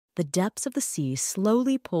The depths of the sea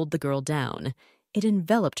slowly pulled the girl down. It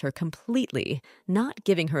enveloped her completely, not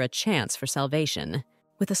giving her a chance for salvation.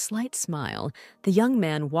 With a slight smile, the young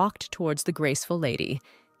man walked towards the graceful lady.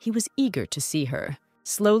 He was eager to see her.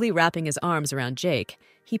 Slowly wrapping his arms around Jake,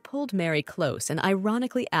 he pulled Mary close and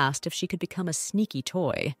ironically asked if she could become a sneaky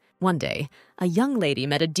toy. One day, a young lady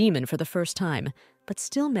met a demon for the first time, but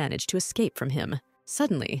still managed to escape from him.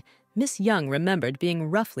 Suddenly, Miss Young remembered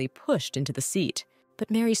being roughly pushed into the seat. But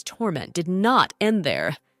Mary's torment did not end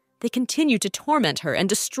there. They continued to torment her and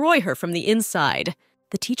destroy her from the inside.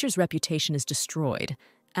 The teacher's reputation is destroyed,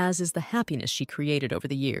 as is the happiness she created over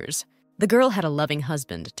the years. The girl had a loving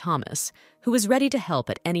husband, Thomas, who was ready to help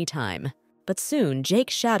at any time. But soon,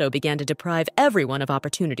 Jake's shadow began to deprive everyone of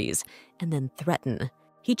opportunities, and then threaten.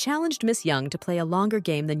 He challenged Miss Young to play a longer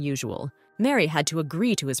game than usual. Mary had to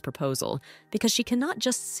agree to his proposal, because she cannot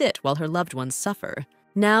just sit while her loved ones suffer.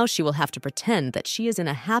 Now she will have to pretend that she is in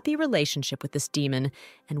a happy relationship with this demon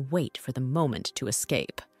and wait for the moment to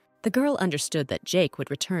escape. The girl understood that Jake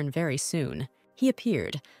would return very soon. He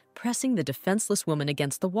appeared, pressing the defenseless woman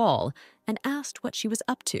against the wall, and asked what she was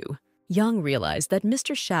up to. Young realized that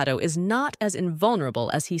Mr. Shadow is not as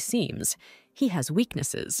invulnerable as he seems. He has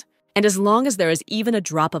weaknesses. And as long as there is even a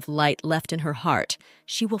drop of light left in her heart,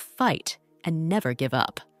 she will fight and never give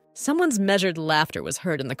up. Someone's measured laughter was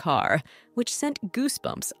heard in the car, which sent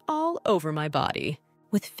goosebumps all over my body.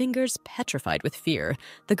 With fingers petrified with fear,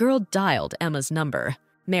 the girl dialed Emma's number.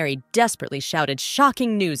 Mary desperately shouted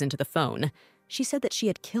shocking news into the phone. She said that she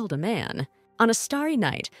had killed a man. On a starry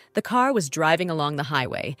night, the car was driving along the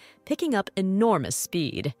highway, picking up enormous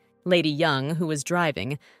speed. Lady Young, who was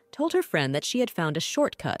driving, told her friend that she had found a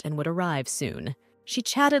shortcut and would arrive soon. She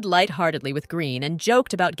chatted lightheartedly with Green and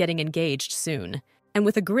joked about getting engaged soon. And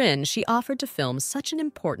with a grin, she offered to film such an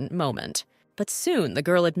important moment. But soon the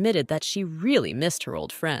girl admitted that she really missed her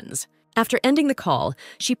old friends. After ending the call,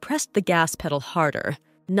 she pressed the gas pedal harder.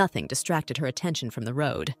 Nothing distracted her attention from the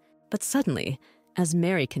road. But suddenly, as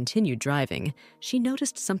Mary continued driving, she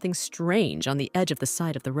noticed something strange on the edge of the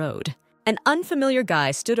side of the road. An unfamiliar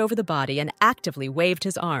guy stood over the body and actively waved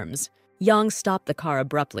his arms. Young stopped the car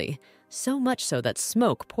abruptly, so much so that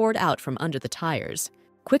smoke poured out from under the tires.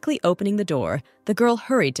 Quickly opening the door, the girl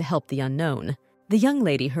hurried to help the unknown. The young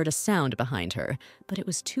lady heard a sound behind her, but it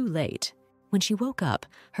was too late. When she woke up,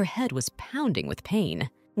 her head was pounding with pain.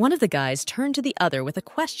 One of the guys turned to the other with a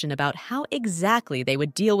question about how exactly they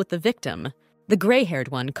would deal with the victim. The gray-haired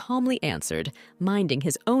one calmly answered, minding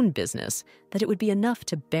his own business, that it would be enough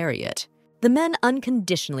to bury it. The men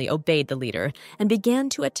unconditionally obeyed the leader and began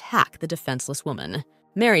to attack the defenseless woman.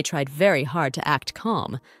 Mary tried very hard to act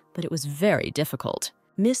calm, but it was very difficult.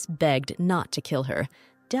 Miss begged not to kill her,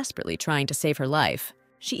 desperately trying to save her life.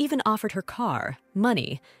 She even offered her car,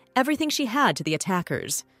 money, everything she had to the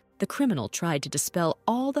attackers. The criminal tried to dispel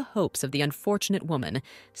all the hopes of the unfortunate woman,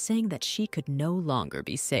 saying that she could no longer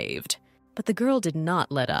be saved. But the girl did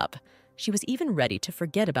not let up. She was even ready to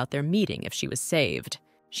forget about their meeting if she was saved.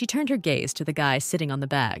 She turned her gaze to the guy sitting on the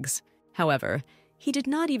bags. However, he did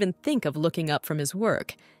not even think of looking up from his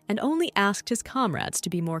work and only asked his comrades to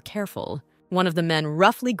be more careful. One of the men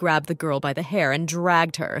roughly grabbed the girl by the hair and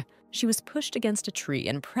dragged her. She was pushed against a tree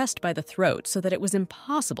and pressed by the throat so that it was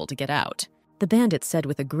impossible to get out. The bandit said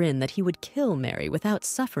with a grin that he would kill Mary without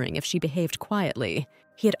suffering if she behaved quietly.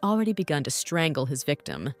 He had already begun to strangle his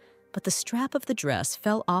victim, but the strap of the dress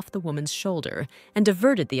fell off the woman's shoulder and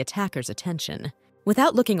diverted the attacker's attention.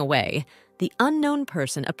 Without looking away, the unknown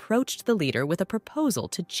person approached the leader with a proposal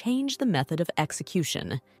to change the method of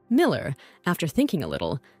execution. Miller, after thinking a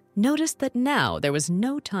little, noticed that now there was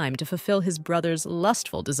no time to fulfill his brother's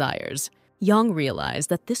lustful desires. Young realized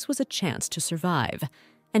that this was a chance to survive,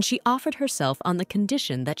 and she offered herself on the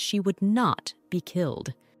condition that she would not be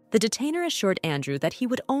killed. The detainer assured Andrew that he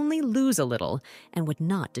would only lose a little and would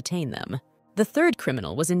not detain them. The third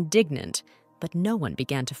criminal was indignant, but no one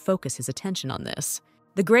began to focus his attention on this.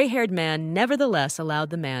 The gray-haired man nevertheless allowed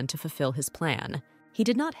the man to fulfill his plan. He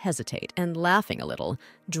did not hesitate and, laughing a little,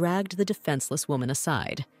 dragged the defenseless woman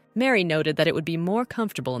aside. Mary noted that it would be more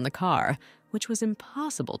comfortable in the car, which was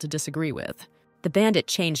impossible to disagree with. The bandit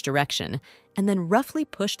changed direction and then roughly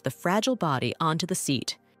pushed the fragile body onto the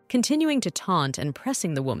seat. Continuing to taunt and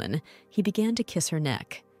pressing the woman, he began to kiss her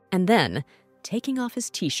neck. And then, taking off his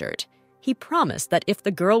t-shirt, he promised that if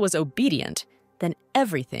the girl was obedient, then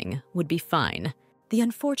everything would be fine. The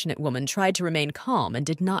unfortunate woman tried to remain calm and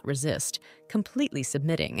did not resist, completely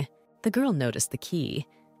submitting. The girl noticed the key.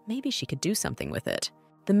 Maybe she could do something with it.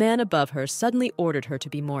 The man above her suddenly ordered her to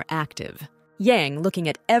be more active. Yang, looking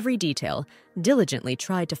at every detail, diligently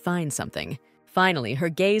tried to find something. Finally, her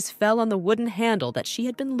gaze fell on the wooden handle that she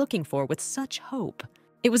had been looking for with such hope.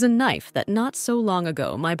 It was a knife that not so long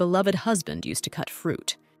ago my beloved husband used to cut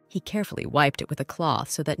fruit. He carefully wiped it with a cloth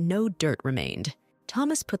so that no dirt remained.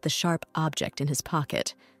 Thomas put the sharp object in his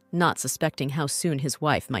pocket, not suspecting how soon his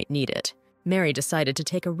wife might need it. Mary decided to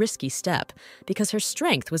take a risky step because her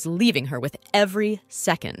strength was leaving her with every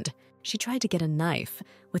second. She tried to get a knife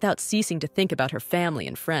without ceasing to think about her family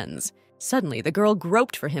and friends. Suddenly, the girl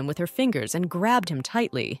groped for him with her fingers and grabbed him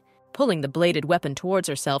tightly. Pulling the bladed weapon towards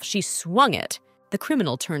herself, she swung it. The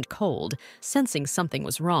criminal turned cold, sensing something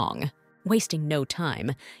was wrong. Wasting no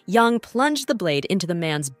time, Young plunged the blade into the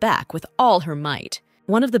man's back with all her might.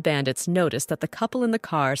 One of the bandits noticed that the couple in the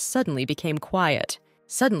car suddenly became quiet.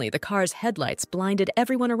 Suddenly, the car's headlights blinded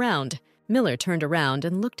everyone around. Miller turned around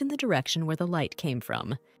and looked in the direction where the light came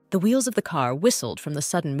from. The wheels of the car whistled from the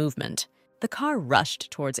sudden movement. The car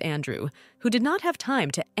rushed towards Andrew, who did not have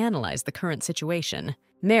time to analyze the current situation.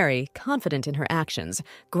 Mary, confident in her actions,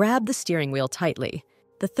 grabbed the steering wheel tightly.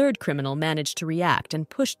 The third criminal managed to react and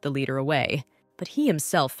pushed the leader away, but he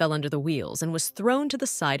himself fell under the wheels and was thrown to the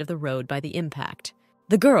side of the road by the impact.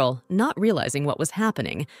 The girl, not realizing what was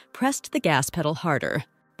happening, pressed the gas pedal harder.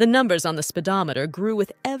 The numbers on the speedometer grew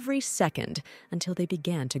with every second until they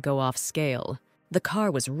began to go off scale. The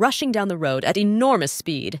car was rushing down the road at enormous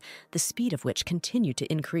speed, the speed of which continued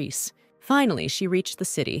to increase. Finally, she reached the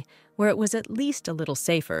city, where it was at least a little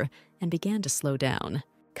safer, and began to slow down.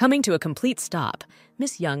 Coming to a complete stop,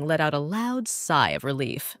 Miss Young let out a loud sigh of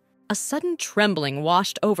relief. A sudden trembling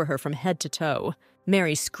washed over her from head to toe.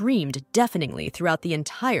 Mary screamed deafeningly throughout the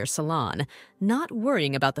entire salon, not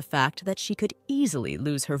worrying about the fact that she could easily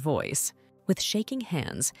lose her voice. With shaking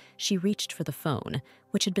hands, she reached for the phone,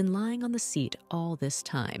 which had been lying on the seat all this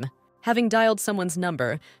time. Having dialed someone's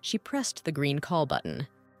number, she pressed the green call button.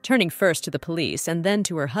 Turning first to the police and then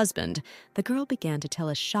to her husband, the girl began to tell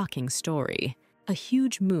a shocking story. A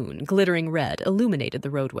huge moon, glittering red, illuminated the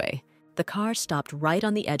roadway. The car stopped right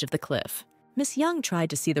on the edge of the cliff. Miss Young tried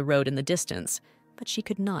to see the road in the distance, but she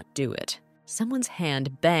could not do it. Someone's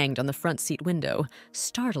hand banged on the front seat window,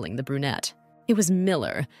 startling the brunette. It was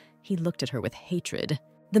Miller. He looked at her with hatred.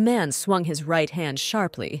 The man swung his right hand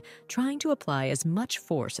sharply, trying to apply as much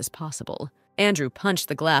force as possible. Andrew punched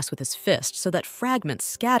the glass with his fist so that fragments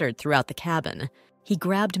scattered throughout the cabin. He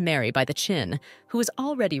grabbed Mary by the chin, who was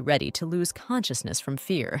already ready to lose consciousness from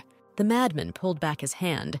fear. The madman pulled back his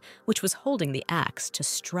hand, which was holding the axe, to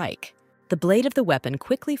strike. The blade of the weapon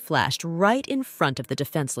quickly flashed right in front of the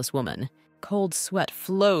defenseless woman. Cold sweat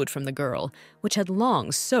flowed from the girl, which had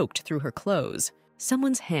long soaked through her clothes.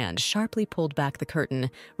 Someone's hand sharply pulled back the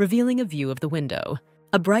curtain, revealing a view of the window.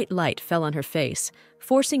 A bright light fell on her face,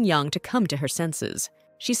 forcing Young to come to her senses.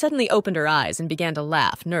 She suddenly opened her eyes and began to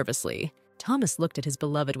laugh nervously. Thomas looked at his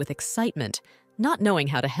beloved with excitement, not knowing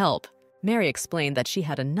how to help. Mary explained that she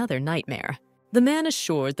had another nightmare. The man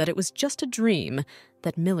assured that it was just a dream,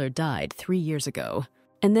 that Miller died 3 years ago.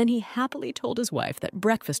 And then he happily told his wife that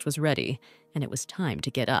breakfast was ready, and it was time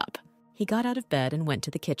to get up. He got out of bed and went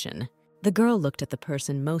to the kitchen. The girl looked at the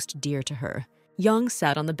person most dear to her. Young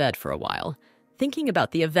sat on the bed for a while, thinking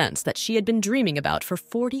about the events that she had been dreaming about for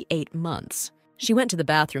 48 months. She went to the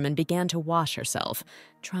bathroom and began to wash herself,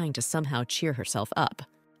 trying to somehow cheer herself up.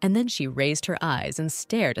 And then she raised her eyes and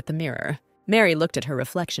stared at the mirror. Mary looked at her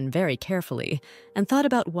reflection very carefully and thought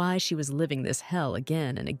about why she was living this hell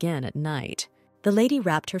again and again at night. The lady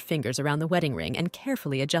wrapped her fingers around the wedding ring and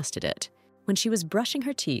carefully adjusted it. When she was brushing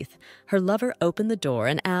her teeth, her lover opened the door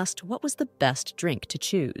and asked what was the best drink to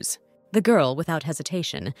choose. The girl, without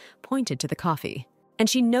hesitation, pointed to the coffee, and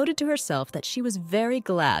she noted to herself that she was very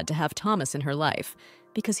glad to have Thomas in her life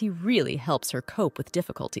because he really helps her cope with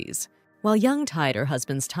difficulties. While Young tied her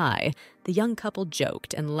husband's tie, the young couple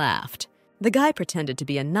joked and laughed. The guy pretended to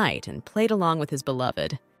be a knight and played along with his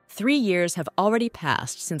beloved. 3 years have already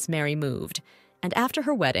passed since Mary moved, and after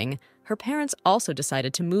her wedding, her parents also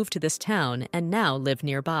decided to move to this town and now live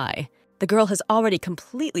nearby. The girl has already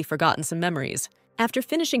completely forgotten some memories. After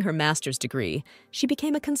finishing her master's degree, she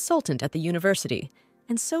became a consultant at the university,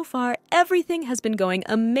 and so far everything has been going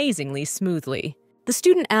amazingly smoothly. The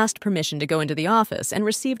student asked permission to go into the office and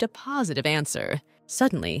received a positive answer.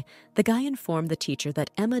 Suddenly, the guy informed the teacher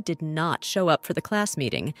that Emma did not show up for the class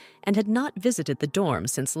meeting and had not visited the dorm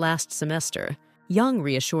since last semester. Young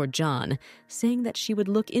reassured John, saying that she would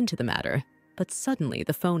look into the matter, but suddenly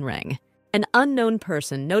the phone rang. An unknown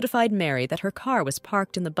person notified Mary that her car was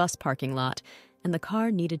parked in the bus parking lot and the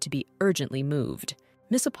car needed to be urgently moved.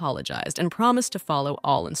 Miss apologized and promised to follow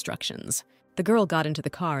all instructions. The girl got into the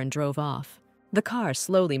car and drove off. The car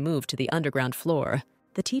slowly moved to the underground floor.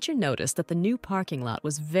 The teacher noticed that the new parking lot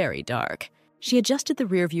was very dark. She adjusted the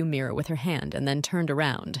rearview mirror with her hand and then turned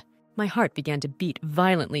around. My heart began to beat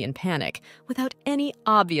violently in panic, without any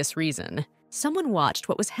obvious reason. Someone watched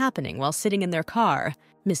what was happening while sitting in their car.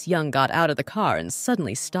 Miss Young got out of the car and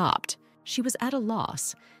suddenly stopped. She was at a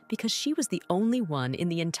loss, because she was the only one in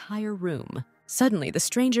the entire room. Suddenly, the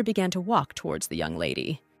stranger began to walk towards the young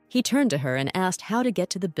lady. He turned to her and asked how to get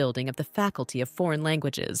to the building of the Faculty of Foreign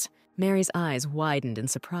Languages. Mary's eyes widened in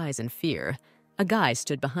surprise and fear. A guy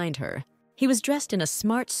stood behind her. He was dressed in a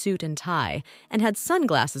smart suit and tie and had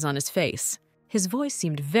sunglasses on his face. His voice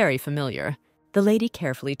seemed very familiar. The lady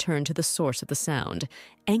carefully turned to the source of the sound,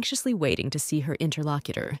 anxiously waiting to see her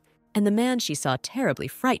interlocutor. And the man she saw terribly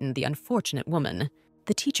frightened the unfortunate woman.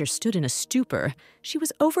 The teacher stood in a stupor. She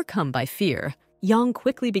was overcome by fear. Yang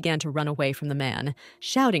quickly began to run away from the man,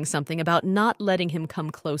 shouting something about not letting him come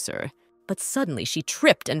closer. But suddenly she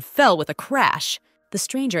tripped and fell with a crash. The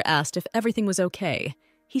stranger asked if everything was okay.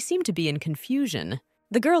 He seemed to be in confusion.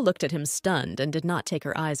 The girl looked at him stunned and did not take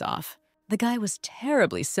her eyes off. The guy was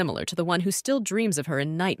terribly similar to the one who still dreams of her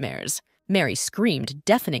in nightmares. Mary screamed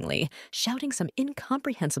deafeningly, shouting some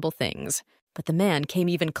incomprehensible things. But the man came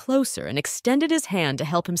even closer and extended his hand to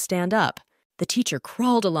help him stand up. The teacher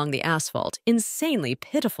crawled along the asphalt, insanely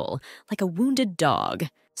pitiful, like a wounded dog.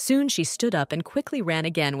 Soon she stood up and quickly ran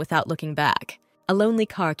again without looking back. A lonely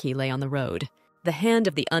car key lay on the road. The hand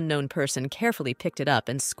of the unknown person carefully picked it up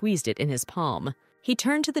and squeezed it in his palm. He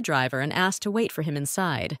turned to the driver and asked to wait for him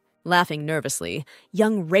inside. Laughing nervously,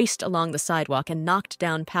 Young raced along the sidewalk and knocked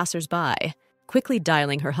down passers-by. Quickly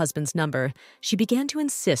dialing her husband's number, she began to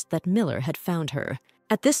insist that Miller had found her.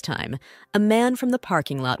 At this time, a man from the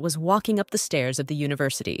parking lot was walking up the stairs of the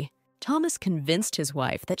university. Thomas convinced his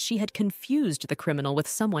wife that she had confused the criminal with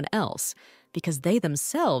someone else, because they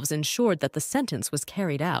themselves ensured that the sentence was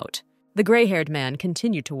carried out. The gray-haired man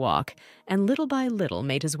continued to walk, and little by little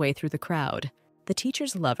made his way through the crowd. The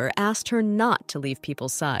teacher's lover asked her not to leave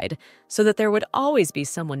people's side, so that there would always be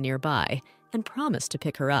someone nearby, and promised to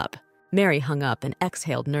pick her up. Mary hung up and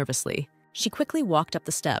exhaled nervously. She quickly walked up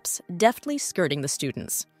the steps, deftly skirting the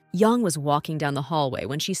students. Young was walking down the hallway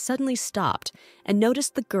when she suddenly stopped and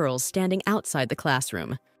noticed the girls standing outside the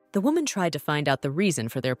classroom. The woman tried to find out the reason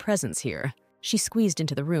for their presence here. She squeezed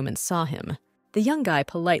into the room and saw him. The young guy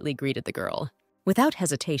politely greeted the girl. Without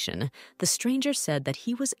hesitation, the stranger said that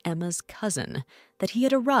he was Emma's cousin, that he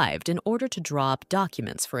had arrived in order to draw up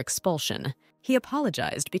documents for expulsion. He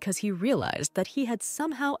apologized because he realized that he had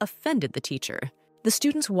somehow offended the teacher. The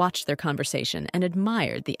students watched their conversation and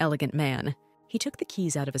admired the elegant man. He took the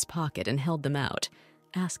keys out of his pocket and held them out,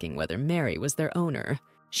 asking whether Mary was their owner.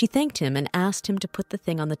 She thanked him and asked him to put the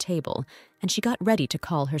thing on the table, and she got ready to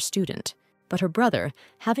call her student. But her brother,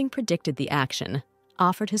 having predicted the action,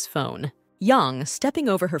 offered his phone. Young, stepping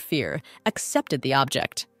over her fear, accepted the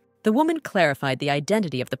object. The woman clarified the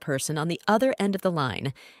identity of the person on the other end of the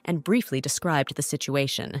line and briefly described the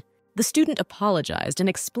situation. The student apologized and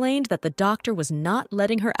explained that the doctor was not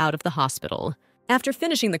letting her out of the hospital. After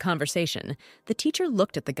finishing the conversation, the teacher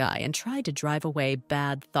looked at the guy and tried to drive away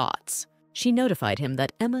bad thoughts. She notified him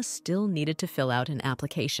that Emma still needed to fill out an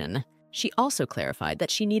application. She also clarified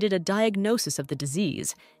that she needed a diagnosis of the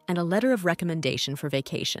disease and a letter of recommendation for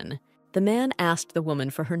vacation. The man asked the woman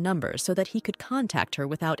for her number so that he could contact her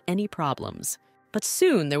without any problems. But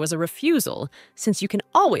soon there was a refusal, since you can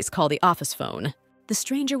always call the office phone. The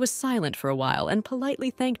stranger was silent for a while and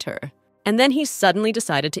politely thanked her. And then he suddenly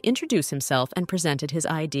decided to introduce himself and presented his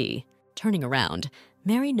ID. Turning around,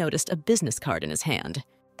 Mary noticed a business card in his hand.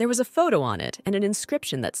 There was a photo on it and an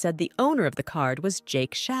inscription that said the owner of the card was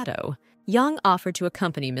Jake Shadow. Young offered to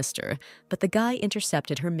accompany Mr., but the guy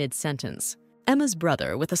intercepted her mid-sentence. Emma's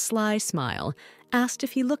brother, with a sly smile, asked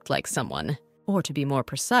if he looked like someone, or to be more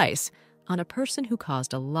precise, on a person who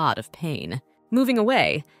caused a lot of pain. Moving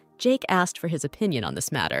away, Jake asked for his opinion on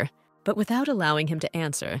this matter, but without allowing him to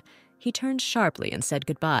answer, he turned sharply and said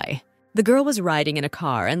goodbye. The girl was riding in a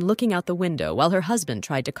car and looking out the window while her husband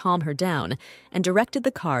tried to calm her down and directed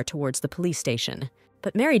the car towards the police station.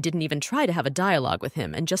 But Mary didn't even try to have a dialogue with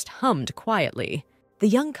him and just hummed quietly. The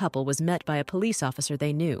young couple was met by a police officer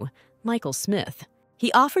they knew, Michael Smith.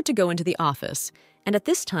 He offered to go into the office, and at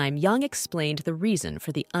this time Young explained the reason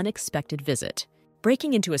for the unexpected visit.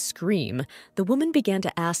 Breaking into a scream, the woman began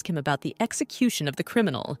to ask him about the execution of the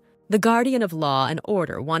criminal. The guardian of law and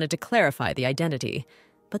order wanted to clarify the identity,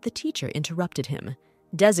 but the teacher interrupted him,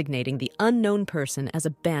 designating the unknown person as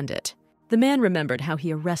a bandit. The man remembered how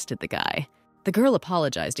he arrested the guy. The girl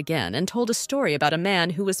apologized again and told a story about a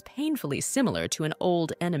man who was painfully similar to an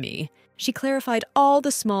old enemy. She clarified all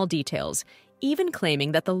the small details, even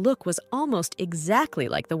claiming that the look was almost exactly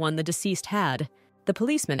like the one the deceased had. The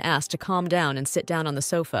policeman asked to calm down and sit down on the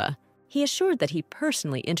sofa. He assured that he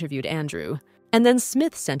personally interviewed Andrew, and then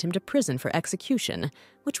Smith sent him to prison for execution,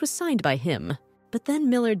 which was signed by him. But then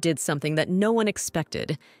Miller did something that no one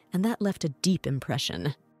expected, and that left a deep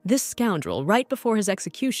impression. This scoundrel, right before his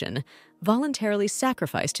execution, voluntarily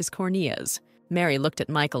sacrificed his corneas. Mary looked at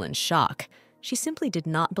Michael in shock. She simply did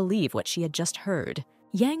not believe what she had just heard.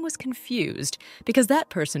 Yang was confused, because that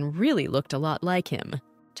person really looked a lot like him.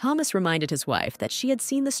 Thomas reminded his wife that she had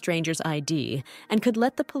seen the stranger's ID and could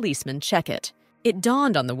let the policeman check it. It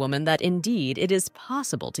dawned on the woman that indeed it is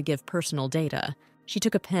possible to give personal data. She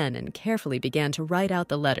took a pen and carefully began to write out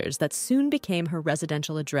the letters that soon became her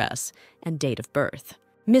residential address and date of birth.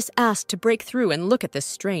 Miss asked to break through and look at this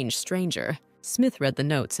strange stranger. Smith read the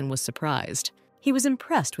notes and was surprised. He was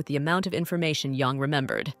impressed with the amount of information Yang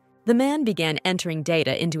remembered. The man began entering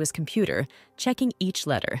data into his computer, checking each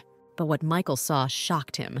letter. But what Michael saw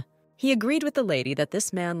shocked him. He agreed with the lady that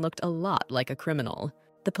this man looked a lot like a criminal.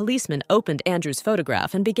 The policeman opened Andrew's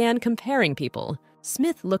photograph and began comparing people.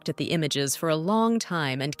 Smith looked at the images for a long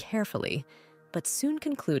time and carefully, but soon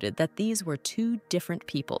concluded that these were two different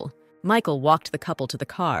people. Michael walked the couple to the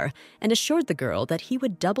car and assured the girl that he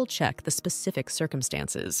would double-check the specific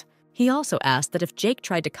circumstances. He also asked that if Jake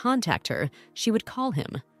tried to contact her, she would call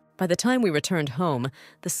him. By the time we returned home,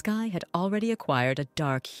 the sky had already acquired a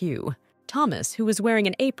dark hue. Thomas, who was wearing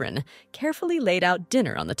an apron, carefully laid out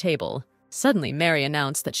dinner on the table. Suddenly, Mary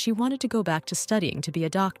announced that she wanted to go back to studying to be a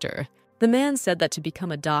doctor. The man said that to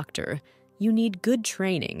become a doctor, you need good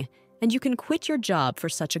training, and you can quit your job for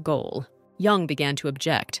such a goal. Young began to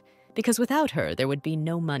object, because without her there would be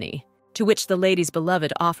no money. To which the lady's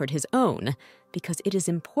beloved offered his own, because it is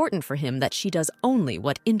important for him that she does only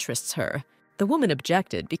what interests her. The woman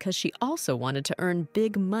objected because she also wanted to earn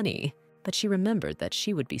big money, but she remembered that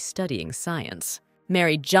she would be studying science.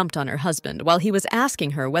 Mary jumped on her husband while he was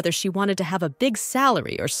asking her whether she wanted to have a big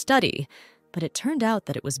salary or study, but it turned out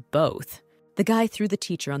that it was both. The guy threw the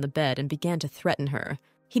teacher on the bed and began to threaten her.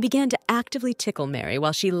 He began to actively tickle Mary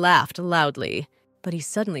while she laughed loudly, but he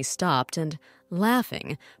suddenly stopped and,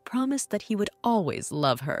 laughing, promised that he would always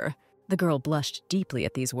love her. The girl blushed deeply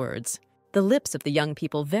at these words. The lips of the young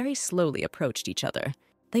people very slowly approached each other.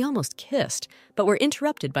 They almost kissed, but were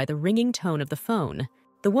interrupted by the ringing tone of the phone.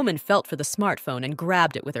 The woman felt for the smartphone and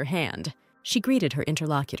grabbed it with her hand. She greeted her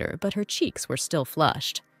interlocutor, but her cheeks were still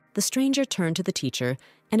flushed. The stranger turned to the teacher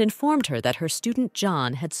and informed her that her student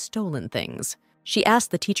John had stolen things. She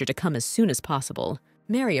asked the teacher to come as soon as possible.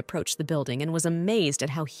 Mary approached the building and was amazed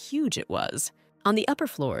at how huge it was. On the upper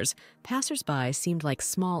floors, passers-by seemed like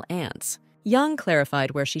small ants. Young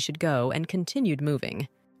clarified where she should go and continued moving.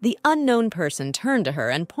 The unknown person turned to her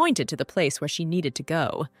and pointed to the place where she needed to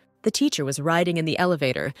go. The teacher was riding in the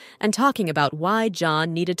elevator and talking about why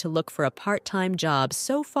John needed to look for a part-time job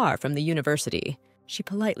so far from the university. She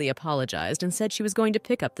politely apologized and said she was going to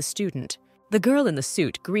pick up the student. The girl in the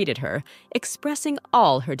suit greeted her, expressing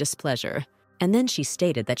all her displeasure. And then she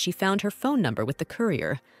stated that she found her phone number with the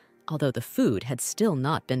courier, although the food had still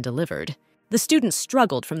not been delivered. The student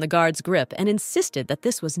struggled from the guard's grip and insisted that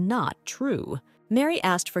this was not true. Mary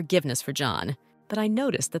asked forgiveness for John, but I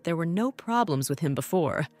noticed that there were no problems with him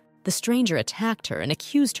before. The stranger attacked her and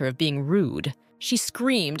accused her of being rude. She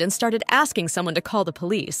screamed and started asking someone to call the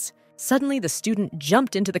police. Suddenly, the student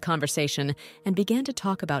jumped into the conversation and began to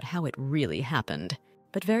talk about how it really happened.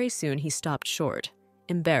 But very soon he stopped short,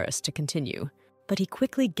 embarrassed to continue. But he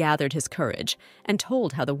quickly gathered his courage and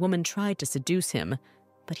told how the woman tried to seduce him,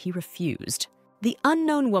 but he refused. The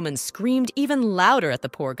unknown woman screamed even louder at the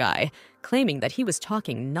poor guy, claiming that he was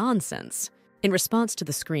talking nonsense. In response to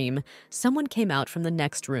the scream, someone came out from the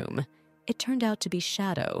next room. It turned out to be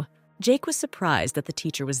Shadow. Jake was surprised that the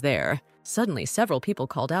teacher was there. Suddenly, several people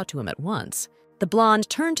called out to him at once. The blonde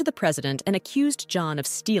turned to the president and accused John of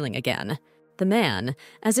stealing again. The man,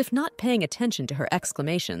 as if not paying attention to her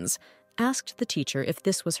exclamations, asked the teacher if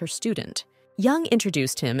this was her student. Young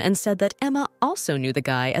introduced him and said that Emma also knew the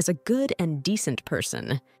guy as a good and decent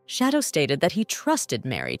person. Shadow stated that he trusted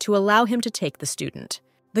Mary to allow him to take the student.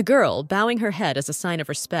 The girl, bowing her head as a sign of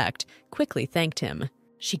respect, quickly thanked him.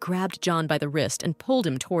 She grabbed John by the wrist and pulled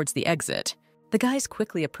him towards the exit. The guys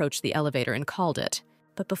quickly approached the elevator and called it.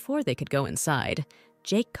 But before they could go inside,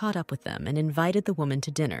 Jake caught up with them and invited the woman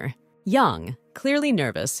to dinner. Young, clearly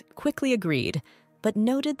nervous, quickly agreed, but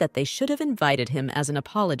noted that they should have invited him as an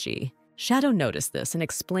apology. Shadow noticed this and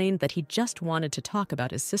explained that he just wanted to talk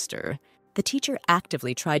about his sister. The teacher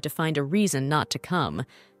actively tried to find a reason not to come.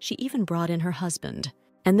 She even brought in her husband.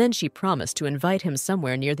 And then she promised to invite him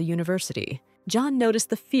somewhere near the university. John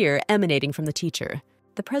noticed the fear emanating from the teacher.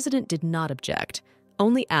 The president did not object,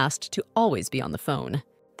 only asked to always be on the phone.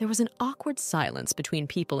 There was an awkward silence between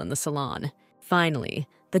people in the salon. Finally,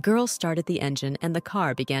 the girl started the engine and the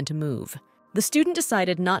car began to move. The student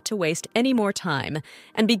decided not to waste any more time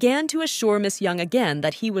and began to assure Miss Young again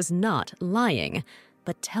that he was not lying,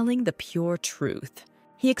 but telling the pure truth.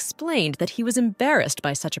 He explained that he was embarrassed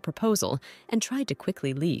by such a proposal and tried to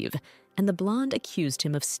quickly leave, and the blonde accused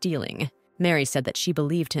him of stealing. Mary said that she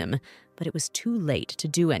believed him, but it was too late to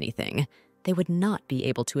do anything. They would not be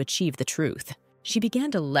able to achieve the truth. She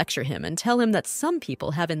began to lecture him and tell him that some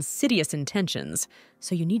people have insidious intentions,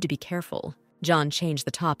 so you need to be careful. John changed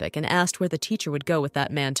the topic and asked where the teacher would go with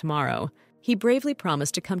that man tomorrow. He bravely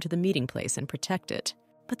promised to come to the meeting place and protect it.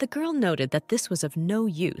 But the girl noted that this was of no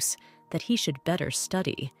use, that he should better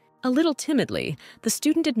study. A little timidly, the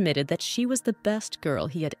student admitted that she was the best girl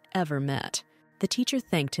he had ever met. The teacher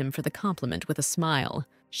thanked him for the compliment with a smile.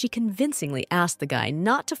 She convincingly asked the guy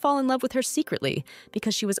not to fall in love with her secretly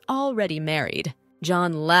because she was already married.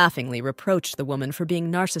 John laughingly reproached the woman for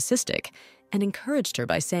being narcissistic and encouraged her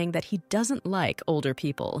by saying that he doesn't like older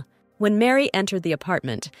people. When Mary entered the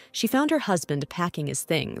apartment, she found her husband packing his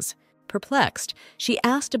things. Perplexed, she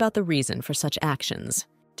asked about the reason for such actions.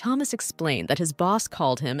 Thomas explained that his boss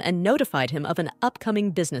called him and notified him of an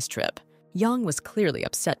upcoming business trip. Young was clearly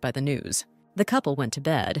upset by the news. The couple went to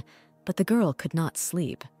bed, but the girl could not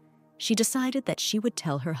sleep. She decided that she would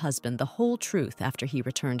tell her husband the whole truth after he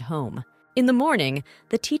returned home. In the morning,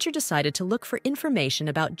 the teacher decided to look for information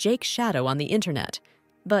about Jake's shadow on the internet.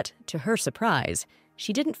 But, to her surprise,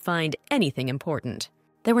 she didn't find anything important.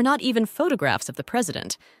 There were not even photographs of the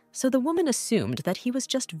president, so the woman assumed that he was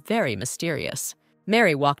just very mysterious.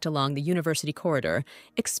 Mary walked along the university corridor,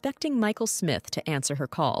 expecting Michael Smith to answer her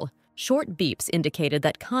call. Short beeps indicated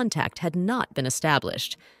that contact had not been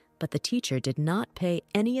established, but the teacher did not pay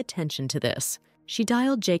any attention to this. She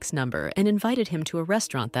dialed Jake's number and invited him to a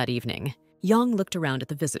restaurant that evening. Young looked around at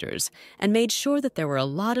the visitors and made sure that there were a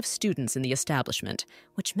lot of students in the establishment,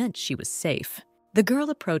 which meant she was safe. The girl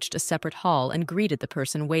approached a separate hall and greeted the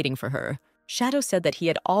person waiting for her. Shadow said that he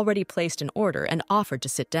had already placed an order and offered to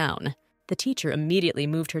sit down. The teacher immediately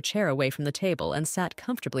moved her chair away from the table and sat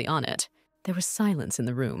comfortably on it. There was silence in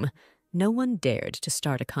the room. No one dared to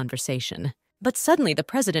start a conversation. But suddenly the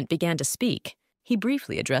president began to speak. He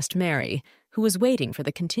briefly addressed Mary, who was waiting for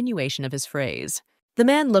the continuation of his phrase. The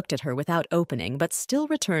man looked at her without opening, but still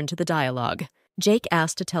returned to the dialogue. Jake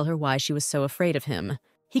asked to tell her why she was so afraid of him.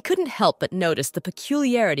 He couldn't help but notice the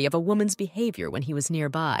peculiarity of a woman's behavior when he was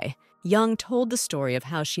nearby. Young told the story of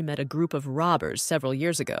how she met a group of robbers several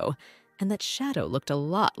years ago, and that Shadow looked a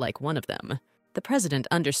lot like one of them. The president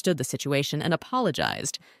understood the situation and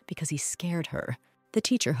apologized because he scared her. The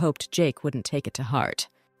teacher hoped Jake wouldn't take it to heart.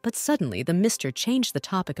 But suddenly, the mister changed the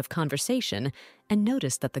topic of conversation and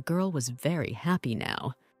noticed that the girl was very happy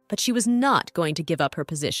now. But she was not going to give up her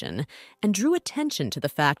position and drew attention to the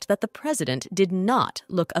fact that the president did not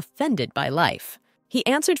look offended by life. He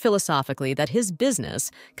answered philosophically that his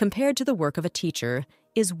business, compared to the work of a teacher,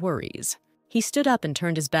 is worries. He stood up and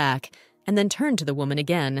turned his back, and then turned to the woman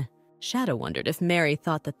again. Shadow wondered if Mary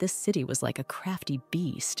thought that this city was like a crafty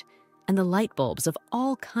beast, and the light bulbs of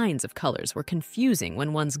all kinds of colors were confusing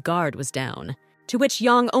when one's guard was down. To which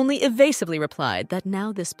Young only evasively replied that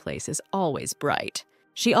now this place is always bright.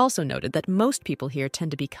 She also noted that most people here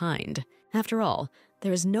tend to be kind. After all,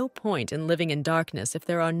 there is no point in living in darkness if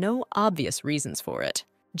there are no obvious reasons for it.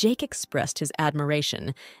 Jake expressed his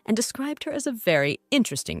admiration and described her as a very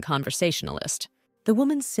interesting conversationalist. The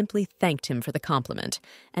woman simply thanked him for the compliment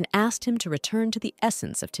and asked him to return to the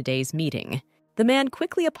essence of today's meeting. The man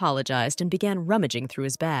quickly apologized and began rummaging through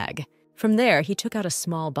his bag. From there, he took out a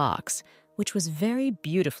small box, which was very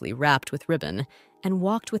beautifully wrapped with ribbon, and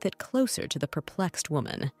walked with it closer to the perplexed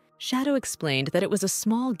woman. Shadow explained that it was a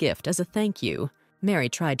small gift as a thank you. Mary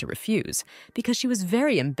tried to refuse because she was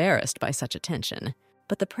very embarrassed by such attention,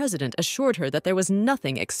 but the president assured her that there was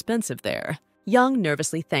nothing expensive there. Young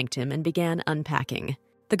nervously thanked him and began unpacking.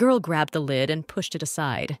 The girl grabbed the lid and pushed it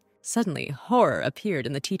aside. Suddenly, horror appeared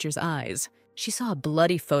in the teacher's eyes. She saw a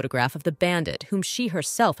bloody photograph of the bandit whom she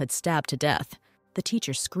herself had stabbed to death. The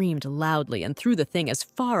teacher screamed loudly and threw the thing as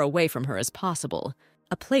far away from her as possible.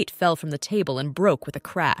 A plate fell from the table and broke with a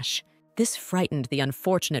crash. This frightened the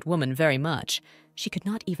unfortunate woman very much. She could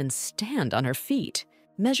not even stand on her feet.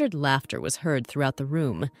 Measured laughter was heard throughout the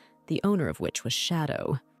room, the owner of which was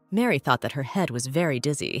Shadow. Mary thought that her head was very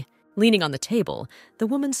dizzy. Leaning on the table, the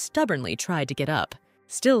woman stubbornly tried to get up.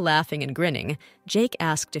 Still laughing and grinning, Jake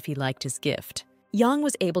asked if he liked his gift. Young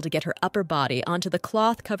was able to get her upper body onto the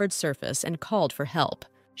cloth-covered surface and called for help.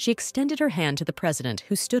 She extended her hand to the president,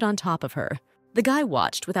 who stood on top of her. The guy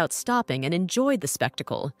watched without stopping and enjoyed the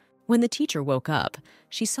spectacle. When the teacher woke up,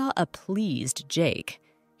 she saw a pleased Jake.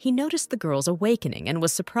 He noticed the girl's awakening and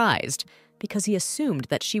was surprised, because he assumed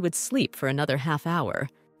that she would sleep for another half hour.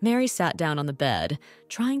 Mary sat down on the bed,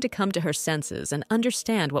 trying to come to her senses and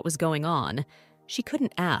understand what was going on. She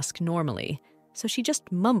couldn't ask normally, so she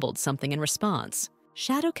just mumbled something in response.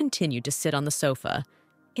 Shadow continued to sit on the sofa.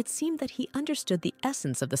 It seemed that he understood the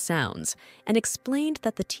essence of the sounds and explained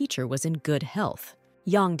that the teacher was in good health.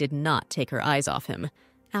 Yang did not take her eyes off him.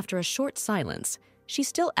 After a short silence, she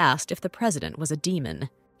still asked if the president was a demon.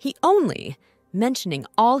 He only, mentioning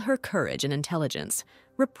all her courage and intelligence,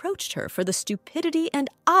 reproached her for the stupidity and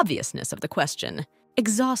obviousness of the question.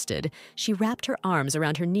 Exhausted, she wrapped her arms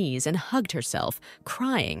around her knees and hugged herself,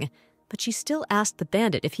 crying, but she still asked the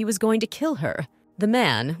bandit if he was going to kill her. The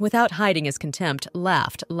man, without hiding his contempt,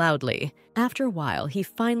 laughed loudly. After a while, he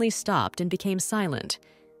finally stopped and became silent.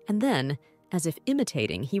 And then, as if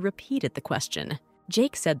imitating, he repeated the question.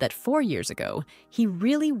 Jake said that 4 years ago, he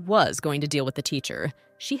really was going to deal with the teacher.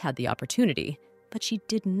 She had the opportunity, but she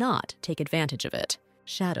did not take advantage of it.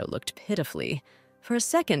 Shadow looked pitifully. For a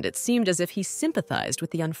second, it seemed as if he sympathized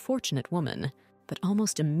with the unfortunate woman, but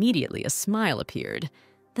almost immediately a smile appeared.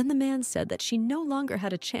 Then the man said that she no longer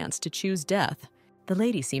had a chance to choose death. The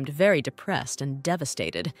lady seemed very depressed and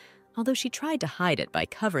devastated, although she tried to hide it by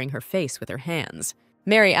covering her face with her hands.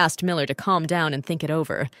 Mary asked Miller to calm down and think it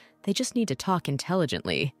over. They just need to talk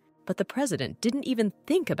intelligently. But the president didn't even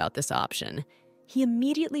think about this option. He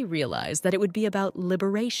immediately realized that it would be about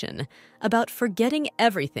liberation, about forgetting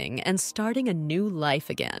everything and starting a new life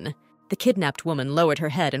again. The kidnapped woman lowered her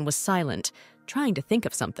head and was silent, trying to think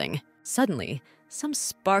of something. Suddenly, some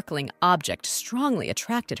sparkling object strongly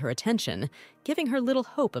attracted her attention, giving her little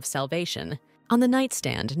hope of salvation. On the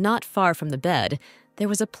nightstand, not far from the bed, there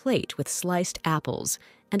was a plate with sliced apples,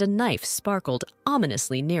 and a knife sparkled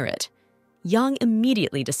ominously near it. Yang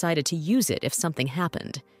immediately decided to use it if something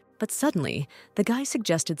happened. But suddenly, the guy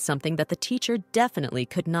suggested something that the teacher definitely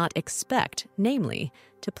could not expect, namely,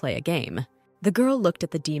 to play a game. The girl looked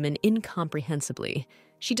at the demon incomprehensibly.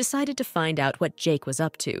 She decided to find out what Jake was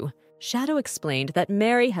up to. Shadow explained that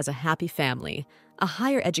Mary has a happy family, a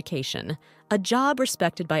higher education, a job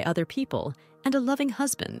respected by other people, and a loving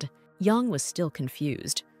husband. Yang was still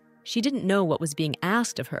confused. She didn't know what was being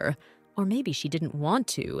asked of her, or maybe she didn't want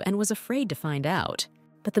to and was afraid to find out.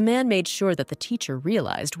 But the man made sure that the teacher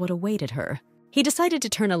realized what awaited her. He decided to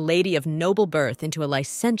turn a lady of noble birth into a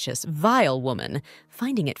licentious, vile woman,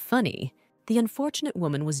 finding it funny. The unfortunate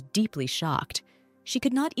woman was deeply shocked. She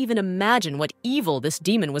could not even imagine what evil this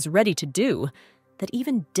demon was ready to do, that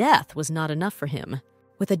even death was not enough for him.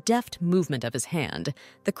 With a deft movement of his hand,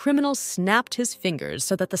 the criminal snapped his fingers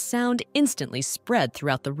so that the sound instantly spread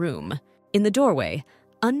throughout the room. In the doorway,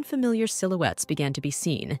 unfamiliar silhouettes began to be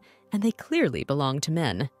seen, and they clearly belonged to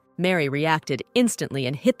men. Mary reacted instantly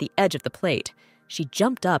and hit the edge of the plate. She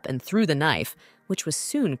jumped up and threw the knife, which was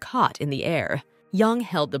soon caught in the air. Young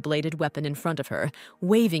held the bladed weapon in front of her,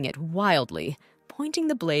 waving it wildly, pointing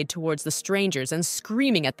the blade towards the strangers and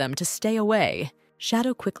screaming at them to stay away.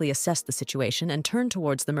 Shadow quickly assessed the situation and turned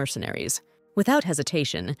towards the mercenaries. Without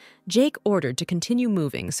hesitation, Jake ordered to continue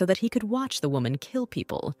moving so that he could watch the woman kill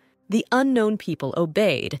people. The unknown people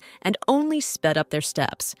obeyed and only sped up their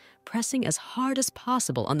steps, pressing as hard as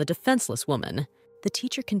possible on the defenseless woman. The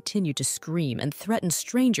teacher continued to scream and threaten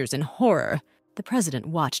strangers in horror. The president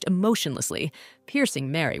watched emotionlessly,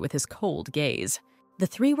 piercing Mary with his cold gaze. The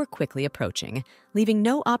three were quickly approaching, leaving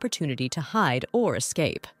no opportunity to hide or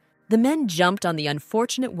escape. The men jumped on the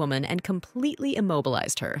unfortunate woman and completely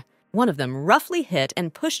immobilized her. One of them roughly hit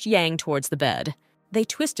and pushed Yang towards the bed. They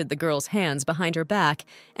twisted the girl's hands behind her back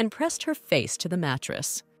and pressed her face to the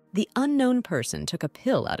mattress. The unknown person took a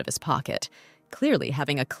pill out of his pocket, clearly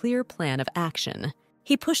having a clear plan of action.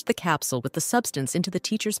 He pushed the capsule with the substance into the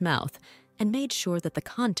teacher's mouth and made sure that the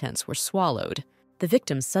contents were swallowed. The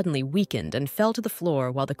victim suddenly weakened and fell to the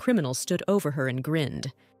floor while the criminal stood over her and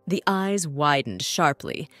grinned. The eyes widened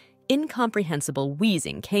sharply. Incomprehensible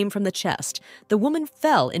wheezing came from the chest. The woman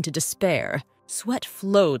fell into despair. Sweat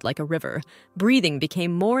flowed like a river. Breathing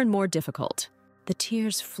became more and more difficult. The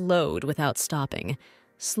tears flowed without stopping.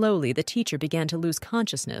 Slowly, the teacher began to lose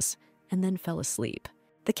consciousness and then fell asleep.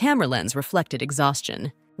 The camera lens reflected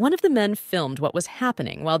exhaustion. One of the men filmed what was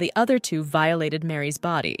happening while the other two violated Mary's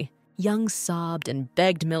body. Young sobbed and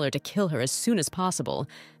begged Miller to kill her as soon as possible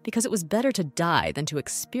because it was better to die than to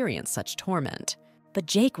experience such torment. But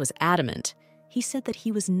Jake was adamant. He said that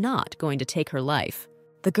he was not going to take her life.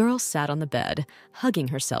 The girl sat on the bed, hugging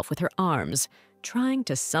herself with her arms, trying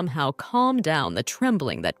to somehow calm down the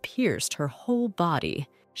trembling that pierced her whole body.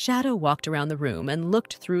 Shadow walked around the room and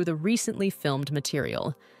looked through the recently filmed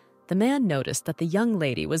material. The man noticed that the young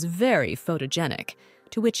lady was very photogenic,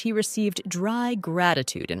 to which he received dry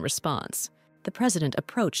gratitude in response. The president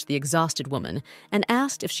approached the exhausted woman and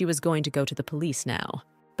asked if she was going to go to the police now.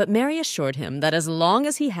 But Mary assured him that as long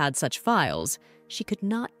as he had such files, she could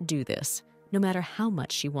not do this, no matter how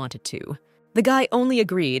much she wanted to. The guy only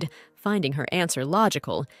agreed, finding her answer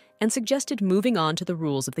logical, and suggested moving on to the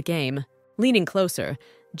rules of the game. Leaning closer,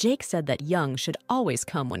 Jake said that Young should always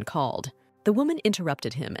come when called. The woman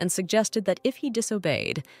interrupted him and suggested that if he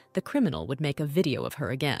disobeyed, the criminal would make a video of her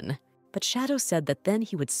again. But Shadow said that then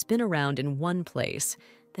he would spin around in one place,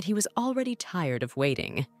 that he was already tired of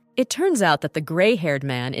waiting. It turns out that the gray-haired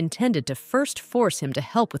man intended to first force him to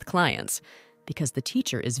help with clients, because the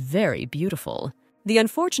teacher is very beautiful. The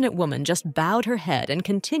unfortunate woman just bowed her head and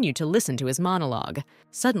continued to listen to his monologue.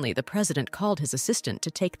 Suddenly, the president called his assistant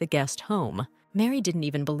to take the guest home. Mary didn't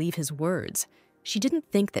even believe his words. She didn't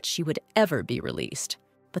think that she would ever be released.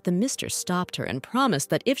 But the mister stopped her and promised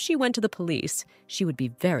that if she went to the police, she would be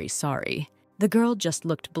very sorry. The girl just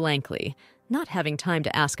looked blankly, not having time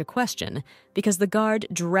to ask a question, because the guard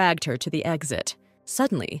dragged her to the exit.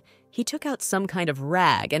 Suddenly, he took out some kind of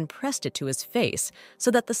rag and pressed it to his face so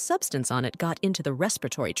that the substance on it got into the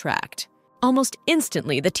respiratory tract. Almost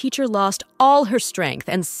instantly, the teacher lost all her strength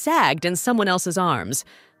and sagged in someone else's arms,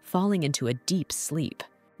 falling into a deep sleep.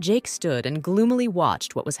 Jake stood and gloomily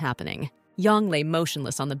watched what was happening. Young lay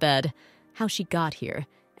motionless on the bed. How she got here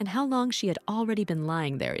and how long she had already been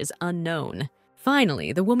lying there is unknown.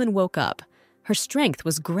 Finally, the woman woke up. Her strength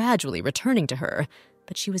was gradually returning to her,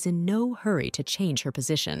 but she was in no hurry to change her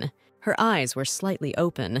position. Her eyes were slightly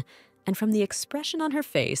open, and from the expression on her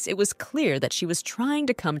face, it was clear that she was trying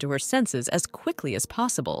to come to her senses as quickly as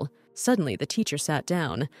possible. Suddenly, the teacher sat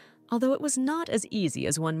down, although it was not as easy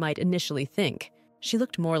as one might initially think. She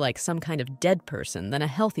looked more like some kind of dead person than a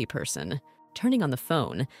healthy person. Turning on the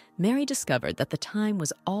phone, Mary discovered that the time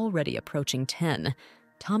was already approaching 10.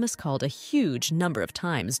 Thomas called a huge number of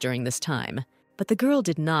times during this time, but the girl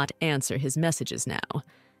did not answer his messages now.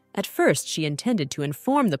 At first, she intended to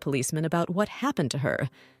inform the policeman about what happened to her,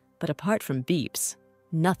 but apart from beeps,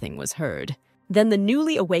 nothing was heard. Then the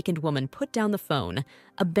newly awakened woman put down the phone,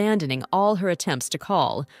 abandoning all her attempts to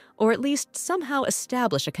call, or at least somehow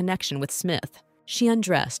establish a connection with Smith. She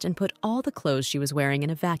undressed and put all the clothes she was wearing in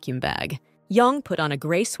a vacuum bag. Young put on a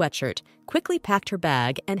gray sweatshirt, quickly packed her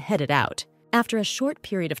bag, and headed out. After a short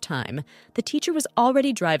period of time, the teacher was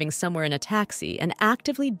already driving somewhere in a taxi and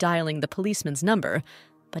actively dialing the policeman's number,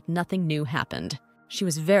 but nothing new happened. She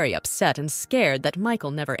was very upset and scared that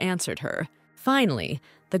Michael never answered her. Finally,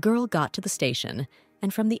 the girl got to the station,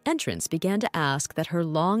 and from the entrance began to ask that her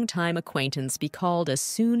longtime acquaintance be called as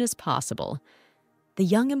soon as possible. The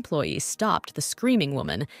young employee stopped the screaming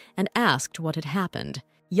woman and asked what had happened.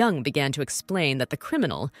 Young began to explain that the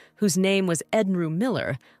criminal, whose name was Ednru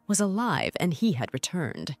Miller, was alive and he had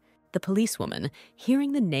returned. The policewoman,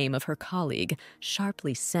 hearing the name of her colleague,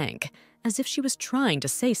 sharply sank, as if she was trying to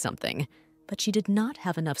say something, but she did not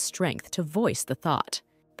have enough strength to voice the thought.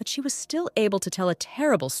 But she was still able to tell a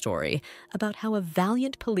terrible story about how a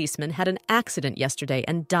valiant policeman had an accident yesterday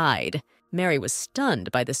and died. Mary was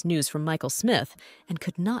stunned by this news from Michael Smith and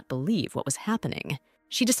could not believe what was happening.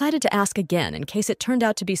 She decided to ask again in case it turned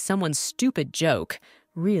out to be someone's stupid joke,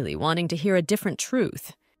 really wanting to hear a different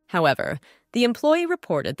truth. However, the employee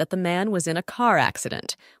reported that the man was in a car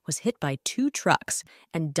accident, was hit by 2 trucks,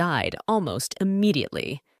 and died almost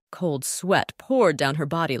immediately. Cold sweat poured down her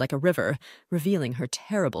body like a river, revealing her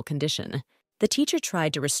terrible condition. The teacher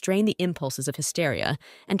tried to restrain the impulses of hysteria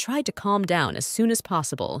and tried to calm down as soon as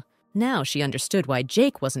possible. Now she understood why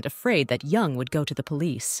Jake wasn't afraid that Young would go to the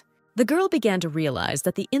police. The girl began to realize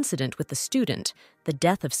that the incident with the student, the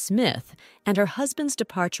death of Smith, and her husband's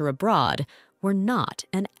departure abroad were not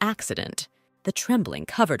an accident. The trembling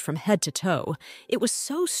covered from head to toe. It was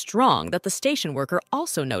so strong that the station worker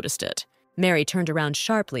also noticed it. Mary turned around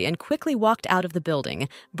sharply and quickly walked out of the building,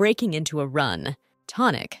 breaking into a run.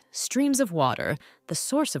 Tonic, streams of water, the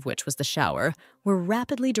source of which was the shower, were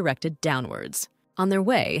rapidly directed downwards. On their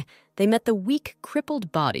way, they met the weak,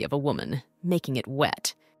 crippled body of a woman, making it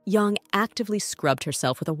wet. Young actively scrubbed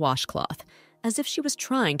herself with a washcloth, as if she was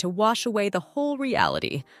trying to wash away the whole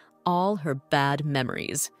reality, all her bad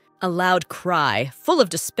memories. A loud cry, full of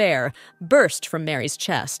despair, burst from Mary's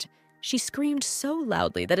chest. She screamed so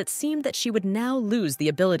loudly that it seemed that she would now lose the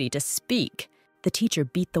ability to speak. The teacher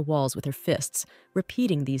beat the walls with her fists,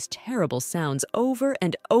 repeating these terrible sounds over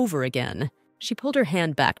and over again. She pulled her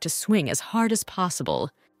hand back to swing as hard as possible,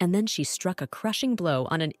 and then she struck a crushing blow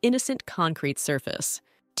on an innocent concrete surface.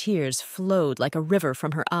 Tears flowed like a river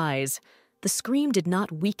from her eyes. The scream did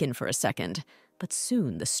not weaken for a second, but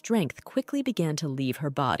soon the strength quickly began to leave her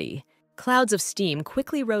body. Clouds of steam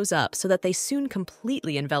quickly rose up so that they soon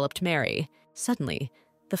completely enveloped Mary. Suddenly,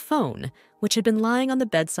 the phone, which had been lying on the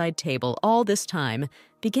bedside table all this time,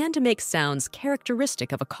 began to make sounds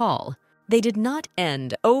characteristic of a call. They did not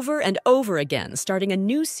end over and over again, starting a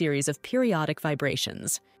new series of periodic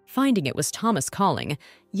vibrations. Finding it was Thomas calling,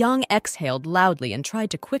 Young exhaled loudly and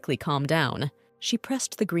tried to quickly calm down. She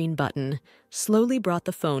pressed the green button, slowly brought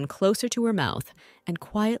the phone closer to her mouth, and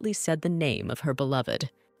quietly said the name of her beloved.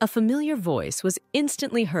 A familiar voice was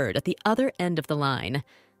instantly heard at the other end of the line.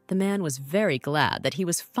 The man was very glad that he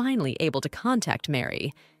was finally able to contact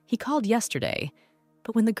Mary. He called yesterday,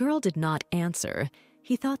 but when the girl did not answer,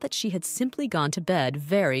 he thought that she had simply gone to bed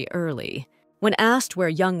very early. When asked where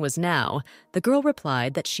Young was now, the girl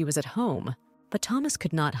replied that she was at home, but Thomas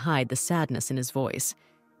could not hide the sadness in his voice.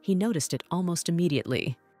 He noticed it almost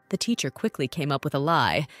immediately. The teacher quickly came up with a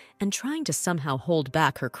lie, and trying to somehow hold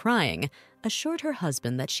back her crying, assured her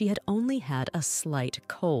husband that she had only had a slight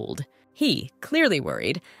cold. He, clearly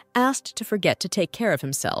worried, asked to forget to take care of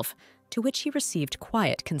himself, to which he received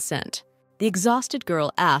quiet consent. The exhausted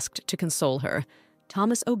girl asked to console her.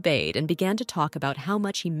 Thomas obeyed and began to talk about how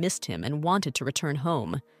much he missed him and wanted to return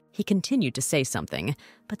home. He continued to say something,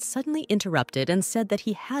 but suddenly interrupted and said that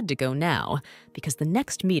he had to go now, because the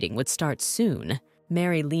next meeting would start soon.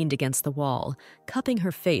 Mary leaned against the wall, cupping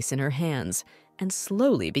her face in her hands, and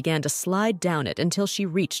slowly began to slide down it until she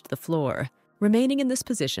reached the floor. Remaining in this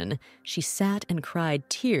position, she sat and cried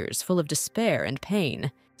tears full of despair and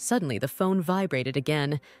pain. Suddenly, the phone vibrated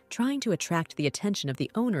again, trying to attract the attention of the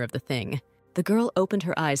owner of the thing. The girl opened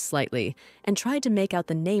her eyes slightly and tried to make out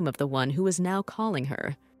the name of the one who was now calling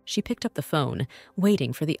her. She picked up the phone,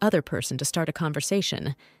 waiting for the other person to start a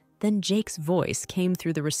conversation. Then Jake's voice came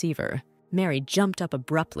through the receiver. Mary jumped up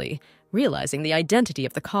abruptly, realizing the identity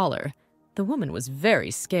of the caller. The woman was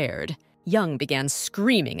very scared. Young began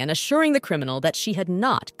screaming and assuring the criminal that she had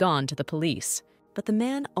not gone to the police. But the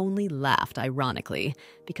man only laughed ironically,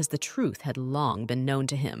 because the truth had long been known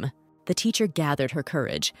to him. The teacher gathered her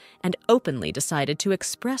courage and openly decided to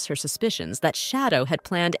express her suspicions that Shadow had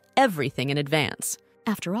planned everything in advance.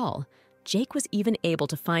 After all, Jake was even able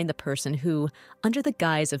to find the person who, under the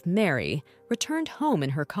guise of Mary, returned home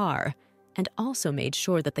in her car, and also made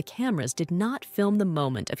sure that the cameras did not film the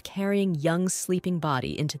moment of carrying Young's sleeping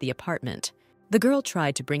body into the apartment. The girl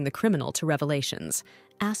tried to bring the criminal to revelations,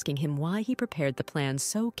 asking him why he prepared the plan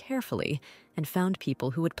so carefully and found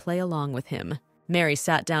people who would play along with him. Mary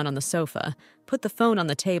sat down on the sofa, put the phone on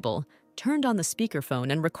the table, turned on the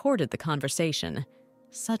speakerphone, and recorded the conversation.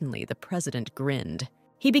 Suddenly, the president grinned.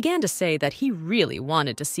 He began to say that he really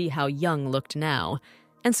wanted to see how Young looked now,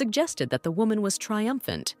 and suggested that the woman was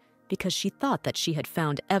triumphant because she thought that she had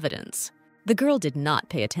found evidence. The girl did not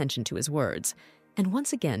pay attention to his words, and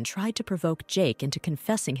once again tried to provoke Jake into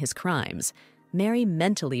confessing his crimes. Mary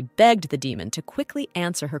mentally begged the demon to quickly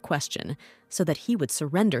answer her question so that he would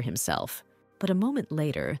surrender himself. But a moment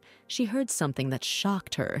later, she heard something that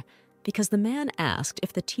shocked her. Because the man asked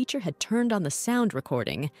if the teacher had turned on the sound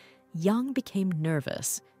recording, Young became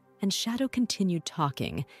nervous, and Shadow continued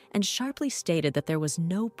talking and sharply stated that there was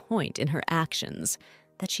no point in her actions,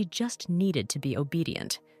 that she just needed to be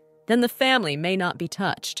obedient. Then the family may not be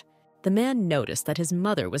touched. The man noticed that his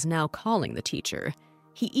mother was now calling the teacher.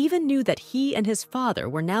 He even knew that he and his father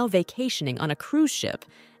were now vacationing on a cruise ship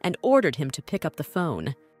and ordered him to pick up the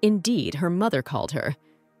phone. Indeed, her mother called her.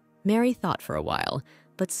 Mary thought for a while,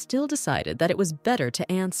 but still decided that it was better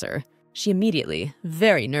to answer. She immediately,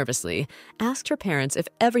 very nervously, asked her parents if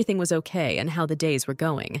everything was okay and how the days were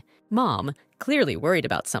going. Mom, clearly worried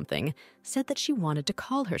about something, said that she wanted to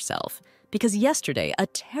call herself, because yesterday a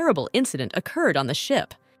terrible incident occurred on the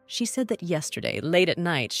ship. She said that yesterday, late at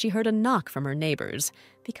night, she heard a knock from her neighbors,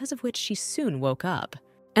 because of which she soon woke up.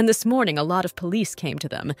 And this morning a lot of police came to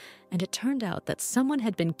them, and it turned out that someone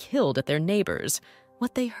had been killed at their neighbors.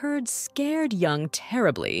 What they heard scared Young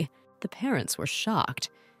terribly. The parents were shocked.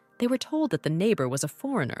 They were told that the neighbor was a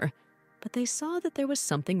foreigner, but they saw that there was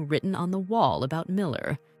something written on the wall about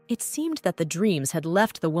Miller. It seemed that the dreams had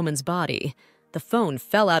left the woman's body. The phone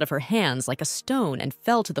fell out of her hands like a stone and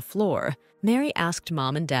fell to the floor. Mary asked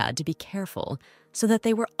Mom and Dad to be careful, so that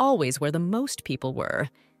they were always where the most people were.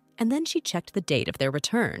 And then she checked the date of their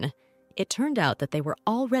return. It turned out that they were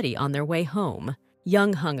already on their way home.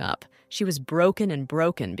 Young hung up. She was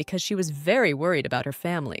broken because she was very worried about her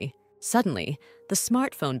family. Suddenly, the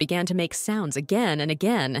smartphone began to make sounds again and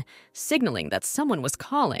again, signaling that someone was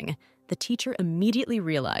calling. The teacher immediately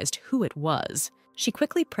realized who it was. She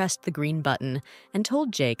quickly pressed the green button and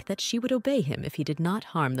told Jake that she would obey him if he did not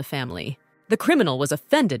harm the family. The criminal was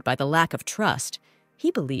offended by the lack of trust.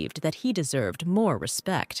 He believed that he deserved more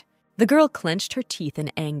respect. The girl clenched her teeth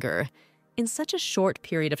in anger. In such a short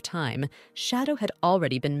period of time, Shadow had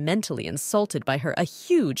already been mentally insulted by her a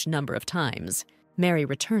huge number of times. Mary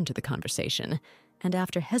returned to the conversation, and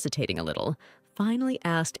after hesitating a little, finally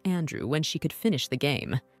asked Andrew when she could finish the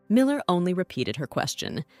game. Miller only repeated her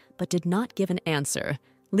question, but did not give an answer,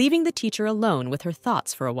 leaving the teacher alone with her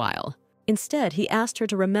thoughts for a while. Instead, he asked her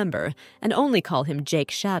to remember and only call him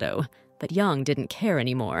Jake Shadow, but Young didn't care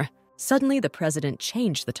anymore. Suddenly, the president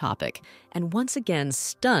changed the topic and once again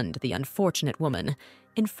stunned the unfortunate woman,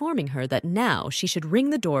 informing her that now she should ring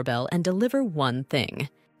the doorbell and deliver one thing.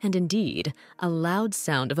 And indeed, a loud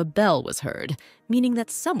sound of a bell was heard, meaning that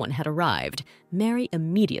someone had arrived. Mary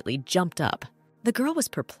immediately jumped up. The girl was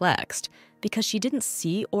perplexed because she didn't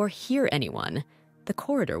see or hear anyone. The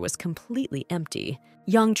corridor was completely empty.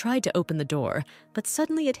 Young tried to open the door, but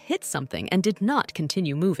suddenly it hit something and did not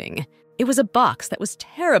continue moving. It was a box that was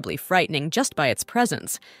terribly frightening just by its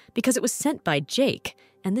presence, because it was sent by Jake,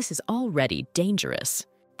 and this is already dangerous.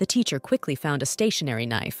 The teacher quickly found a stationery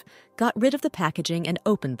knife, got rid of the packaging, and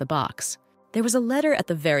opened the box. There was a letter at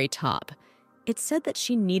the very top. It said that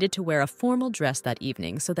she needed to wear a formal dress that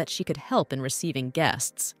evening so that she could help in receiving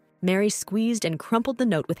guests. Mary squeezed and crumpled the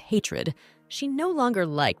note with hatred. She no longer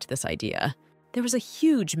liked this idea. There was a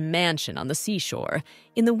huge mansion on the seashore,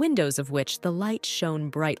 in the windows of which the light shone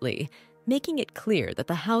brightly, making it clear that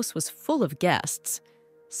the house was full of guests.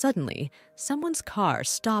 Suddenly, someone's car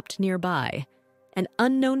stopped nearby. An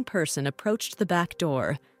unknown person approached the back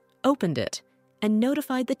door, opened it, and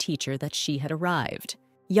notified the teacher that she had arrived.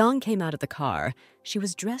 Young came out of the car. She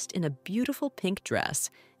was dressed in a beautiful pink dress,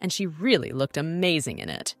 and she really looked amazing in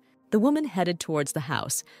it. The woman headed towards the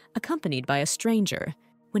house, accompanied by a stranger.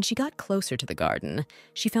 When she got closer to the garden,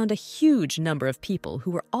 she found a huge number of people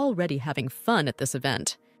who were already having fun at this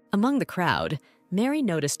event. Among the crowd, Mary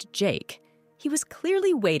noticed Jake. He was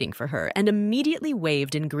clearly waiting for her and immediately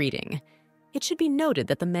waved in greeting. It should be noted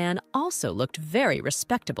that the man also looked very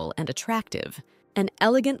respectable and attractive. An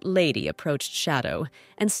elegant lady approached Shadow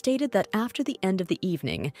and stated that after the end of the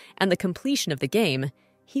evening and the completion of the game,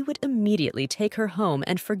 he would immediately take her home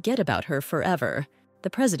and forget about her forever. The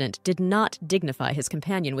president did not dignify his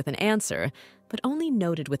companion with an answer, but only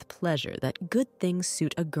noted with pleasure that good things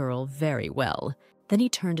suit a girl very well. Then he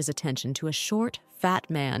turned his attention to a short, fat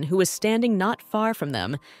man who was standing not far from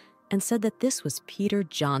them and said that this was Peter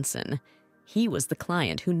Johnson. He was the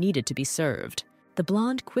client who needed to be served. The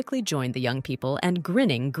blonde quickly joined the young people and,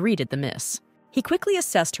 grinning, greeted the miss. He quickly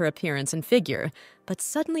assessed her appearance and figure, but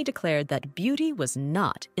suddenly declared that beauty was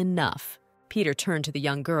not enough. Peter turned to the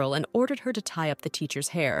young girl and ordered her to tie up the teacher's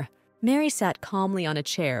hair. Mary sat calmly on a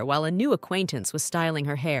chair while a new acquaintance was styling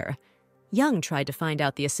her hair. Young tried to find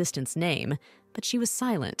out the assistant's name, but she was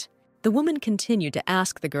silent. The woman continued to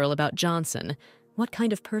ask the girl about Johnson, what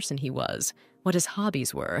kind of person he was, what his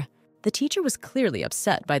hobbies were. The teacher was clearly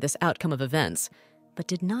upset by this outcome of events, but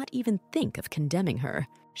did not even think of condemning her.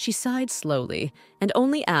 She sighed slowly and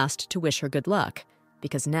only asked to wish her good luck,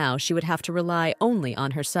 because now she would have to rely only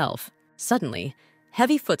on herself. Suddenly,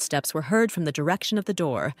 heavy footsteps were heard from the direction of the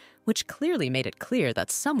door, which clearly made it clear that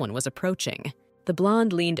someone was approaching. The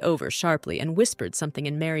blonde leaned over sharply and whispered something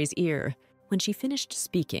in Mary's ear. When she finished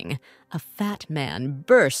speaking, a fat man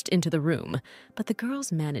burst into the room, but the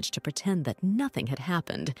girls managed to pretend that nothing had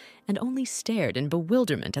happened and only stared in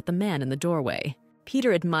bewilderment at the man in the doorway.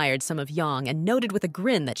 Peter admired some of Young and noted with a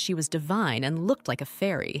grin that she was divine and looked like a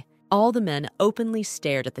fairy. All the men openly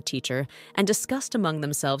stared at the teacher and discussed among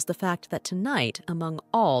themselves the fact that tonight, among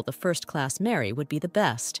all, the first-class Mary would be the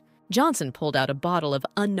best. Johnson pulled out a bottle of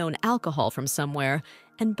unknown alcohol from somewhere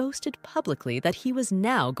and boasted publicly that he was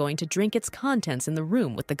now going to drink its contents in the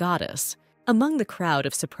room with the goddess. Among the crowd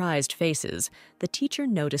of surprised faces, the teacher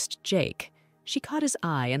noticed Jake. She caught his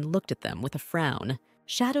eye and looked at them with a frown.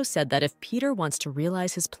 Shadow said that if Peter wants to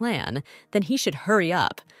realize his plan, then he should hurry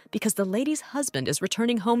up, because the lady's husband is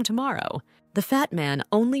returning home tomorrow. The fat man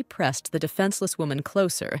only pressed the defenseless woman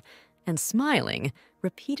closer and, smiling,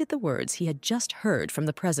 repeated the words he had just heard from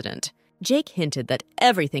the president. Jake hinted that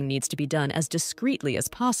everything needs to be done as discreetly as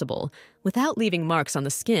possible, without leaving marks on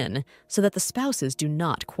the skin, so that the spouses do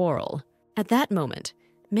not quarrel. At that moment,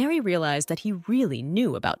 Mary realized that he really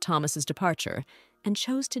knew about Thomas's departure, and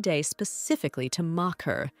chose today specifically to mock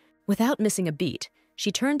her. Without missing a beat,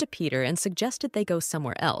 she turned to Peter and suggested they go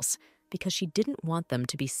somewhere else, because she didn't want them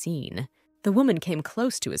to be seen. The woman came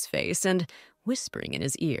close to his face and, whispering in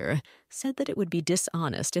his ear, said that it would be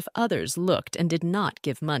dishonest if others looked and did not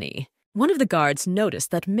give money. One of the guards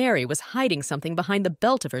noticed that Mary was hiding something behind the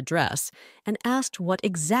belt of her dress and asked what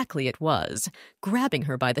exactly it was, grabbing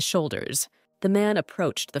her by the shoulders. The man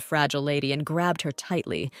approached the fragile lady and grabbed her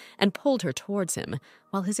tightly and pulled her towards him,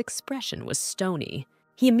 while his expression was stony.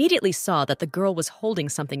 He immediately saw that the girl was holding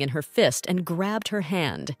something in her fist and grabbed her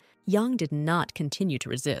hand. Young did not continue to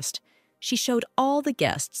resist. She showed all the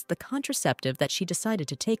guests the contraceptive that she decided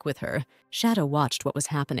to take with her. Shadow watched what was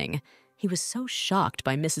happening. He was so shocked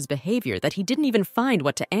by Mrs. behavior that he didn't even find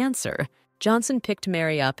what to answer. Johnson picked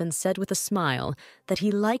Mary up and said with a smile that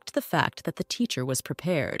he liked the fact that the teacher was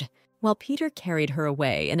prepared. While Peter carried her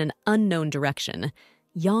away in an unknown direction,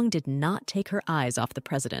 Young did not take her eyes off the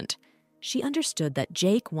president. She understood that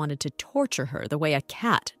Jake wanted to torture her the way a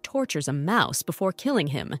cat tortures a mouse before killing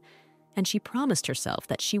him, and she promised herself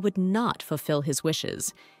that she would not fulfill his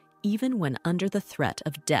wishes, even when under the threat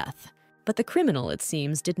of death. But the criminal, it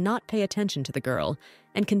seems, did not pay attention to the girl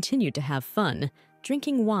and continued to have fun,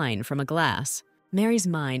 drinking wine from a glass. Mary's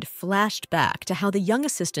mind flashed back to how the young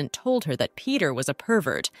assistant told her that Peter was a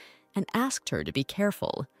pervert and asked her to be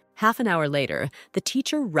careful. Half an hour later, the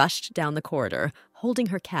teacher rushed down the corridor, holding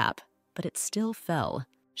her cap, but it still fell.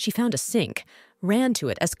 She found a sink, ran to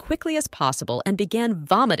it as quickly as possible, and began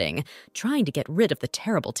vomiting, trying to get rid of the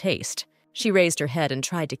terrible taste. She raised her head and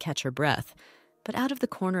tried to catch her breath, but out of the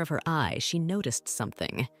corner of her eye, she noticed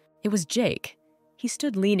something. It was Jake. He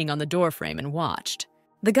stood leaning on the doorframe and watched.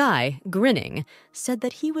 The guy, grinning, said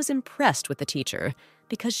that he was impressed with the teacher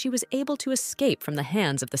because she was able to escape from the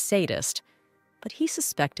hands of the sadist. But he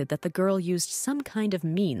suspected that the girl used some kind of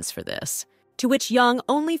means for this, to which Young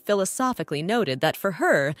only philosophically noted that for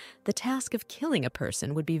her, the task of killing a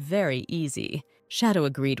person would be very easy. Shadow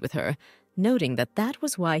agreed with her, noting that that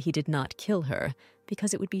was why he did not kill her,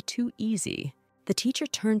 because it would be too easy. The teacher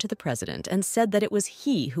turned to the president and said that it was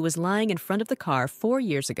he who was lying in front of the car 4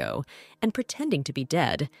 years ago and pretending to be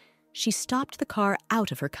dead. She stopped the car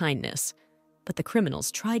out of her kindness, but the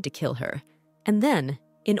criminals tried to kill her. And then,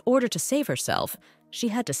 in order to save herself, she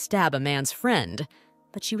had to stab a man's friend,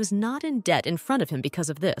 but she was not in debt in front of him because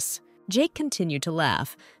of this. Jake continued to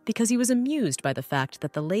laugh because he was amused by the fact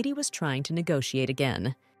that the lady was trying to negotiate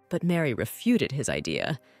again. But Mary refuted his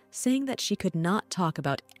idea, saying that she could not talk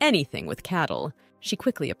about anything with cattle. She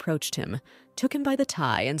quickly approached him, took him by the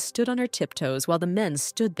tie, and stood on her tiptoes while the men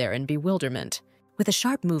stood there in bewilderment. With a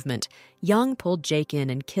sharp movement, Young pulled Jake in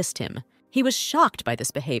and kissed him. He was shocked by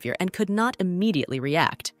this behavior and could not immediately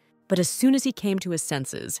react. But as soon as he came to his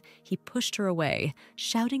senses, he pushed her away,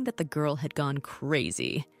 shouting that the girl had gone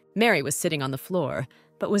crazy. Mary was sitting on the floor,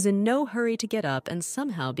 but was in no hurry to get up and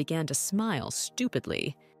somehow began to smile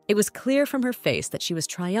stupidly. It was clear from her face that she was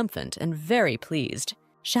triumphant and very pleased.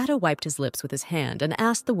 Shadow wiped his lips with his hand and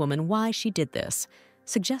asked the woman why she did this,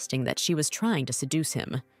 suggesting that she was trying to seduce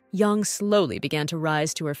him. Young slowly began to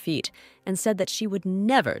rise to her feet and said that she would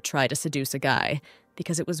never try to seduce a guy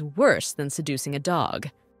because it was worse than seducing a dog.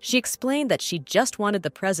 She explained that she just wanted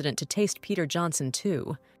the president to taste Peter Johnson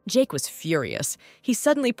too. Jake was furious. He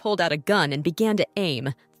suddenly pulled out a gun and began to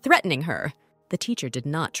aim, threatening her. The teacher did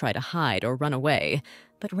not try to hide or run away,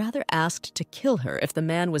 but rather asked to kill her if the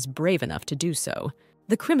man was brave enough to do so.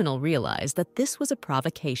 The criminal realized that this was a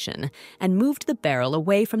provocation and moved the barrel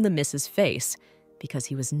away from the miss's face because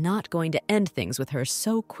he was not going to end things with her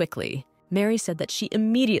so quickly. Mary said that she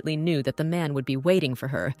immediately knew that the man would be waiting for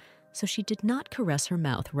her, so she did not caress her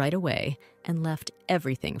mouth right away and left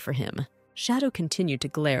everything for him. Shadow continued to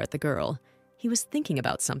glare at the girl. He was thinking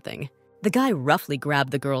about something. The guy roughly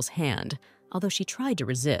grabbed the girl's hand, although she tried to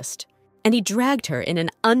resist, and he dragged her in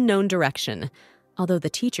an unknown direction, although the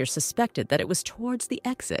teacher suspected that it was towards the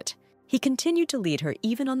exit. He continued to lead her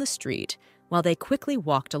even on the street, while they quickly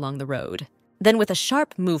walked along the road. Then with a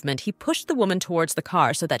sharp movement, he pushed the woman towards the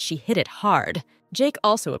car so that she hit it hard. Jake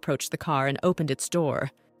also approached the car and opened its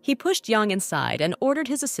door. He pushed Young inside and ordered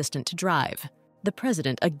his assistant to drive. The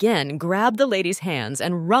president again grabbed the lady's hands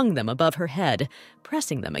and wrung them above her head,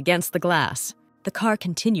 pressing them against the glass. The car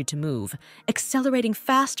continued to move, accelerating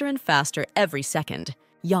faster and faster every second.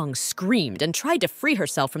 Young screamed and tried to free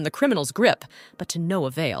herself from the criminal's grip, but to no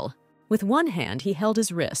avail. With one hand, he held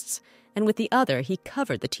his wrists, and with the other, he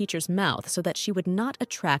covered the teacher's mouth so that she would not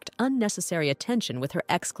attract unnecessary attention with her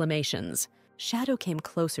exclamations. Shadow came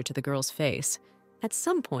closer to the girl's face. At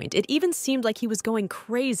some point, it even seemed like he was going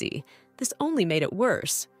crazy. This only made it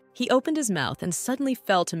worse. He opened his mouth and suddenly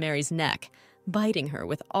fell to Mary's neck, biting her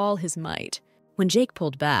with all his might. When Jake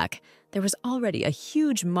pulled back, there was already a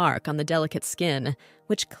huge mark on the delicate skin,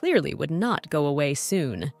 which clearly would not go away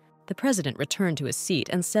soon. The president returned to his seat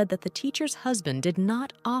and said that the teacher's husband did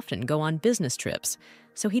not often go on business trips,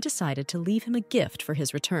 so he decided to leave him a gift for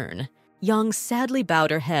his return. Young sadly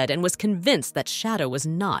bowed her head and was convinced that Shadow was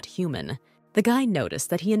not human. The guy noticed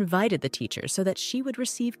that he invited the teacher so that she would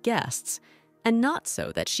receive guests, and not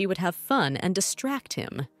so that she would have fun and distract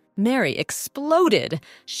him. Mary exploded,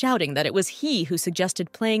 shouting that it was he who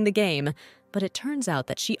suggested playing the game, but it turns out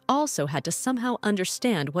that she also had to somehow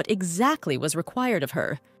understand what exactly was required of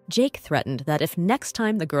her. Jake threatened that if next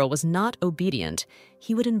time the girl was not obedient,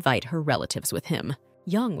 he would invite her relatives with him.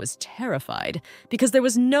 Young was terrified because there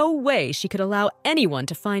was no way she could allow anyone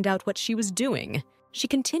to find out what she was doing. She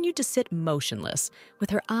continued to sit motionless, with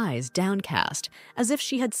her eyes downcast, as if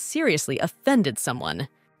she had seriously offended someone.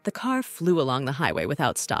 The car flew along the highway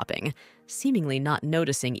without stopping, seemingly not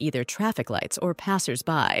noticing either traffic lights or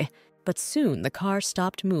passers-by. But soon the car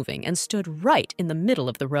stopped moving and stood right in the middle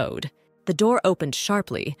of the road. The door opened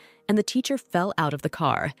sharply, and the teacher fell out of the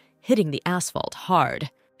car, hitting the asphalt hard.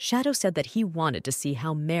 Shadow said that he wanted to see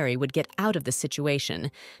how Mary would get out of the situation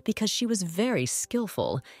because she was very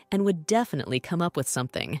skillful and would definitely come up with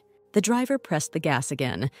something. The driver pressed the gas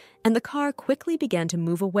again, and the car quickly began to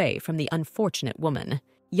move away from the unfortunate woman.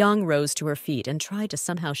 Young rose to her feet and tried to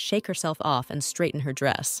somehow shake herself off and straighten her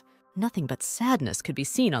dress. Nothing but sadness could be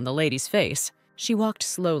seen on the lady's face. She walked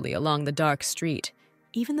slowly along the dark street.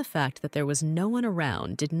 Even the fact that there was no one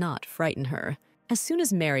around did not frighten her. As soon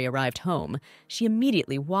as Mary arrived home, she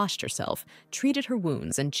immediately washed herself, treated her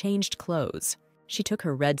wounds, and changed clothes. She took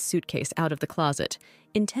her red suitcase out of the closet,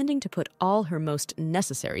 intending to put all her most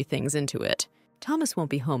necessary things into it. Thomas won't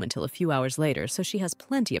be home until a few hours later, so she has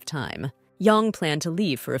plenty of time. Young planned to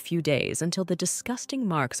leave for a few days until the disgusting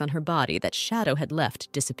marks on her body that Shadow had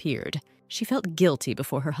left disappeared. She felt guilty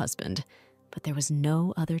before her husband, but there was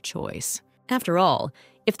no other choice. After all,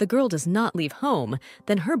 if the girl does not leave home,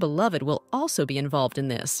 then her beloved will also be involved in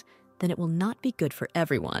this. Then it will not be good for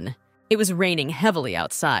everyone. It was raining heavily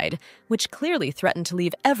outside, which clearly threatened to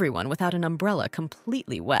leave everyone without an umbrella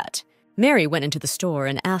completely wet. Mary went into the store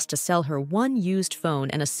and asked to sell her one used phone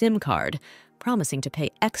and a SIM card, promising to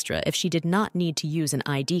pay extra if she did not need to use an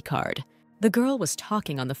ID card. The girl was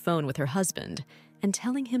talking on the phone with her husband and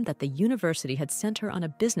telling him that the university had sent her on a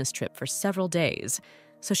business trip for several days,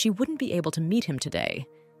 so she wouldn't be able to meet him today,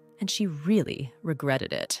 and she really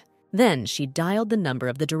regretted it. Then she dialed the number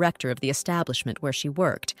of the director of the establishment where she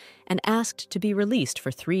worked and asked to be released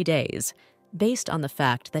for 3 days, based on the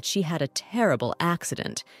fact that she had a terrible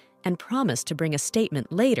accident, and promised to bring a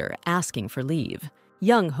statement later asking for leave.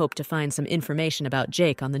 Young hoped to find some information about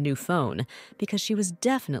Jake on the new phone because she was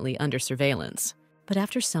definitely under surveillance. But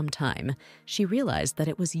after some time, she realized that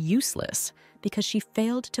it was useless because she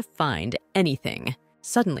failed to find anything.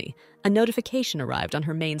 Suddenly, a notification arrived on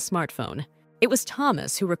her main smartphone. It was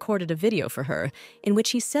Thomas who recorded a video for her in which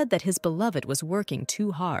he said that his beloved was working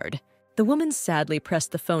too hard. The woman sadly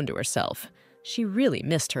pressed the phone to herself. She really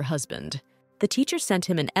missed her husband. The teacher sent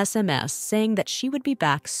him an SMS saying that she would be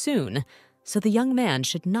back soon, so the young man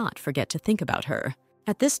should not forget to think about her.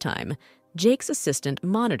 At this time, Jake's assistant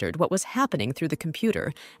monitored what was happening through the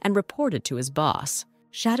computer and reported to his boss.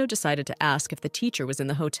 Shadow decided to ask if the teacher was in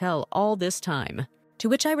the hotel all this time, to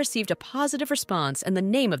which I received a positive response and the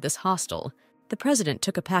name of this hostel. The president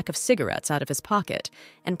took a pack of cigarettes out of his pocket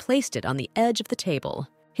and placed it on the edge of the table.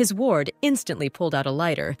 His ward instantly pulled out a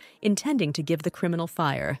lighter, intending to give the criminal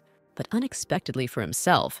fire. But unexpectedly for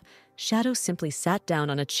himself, Shadow simply sat down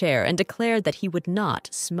on a chair and declared that he would not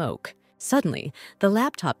smoke. Suddenly, the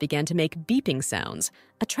laptop began to make beeping sounds,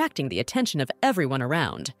 attracting the attention of everyone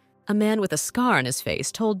around. A man with a scar on his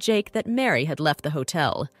face told Jake that Mary had left the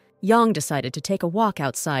hotel. Yang decided to take a walk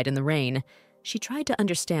outside in the rain. She tried to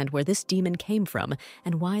understand where this demon came from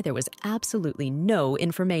and why there was absolutely no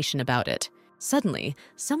information about it. Suddenly,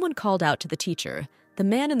 someone called out to the teacher. The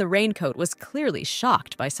man in the raincoat was clearly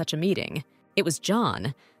shocked by such a meeting. It was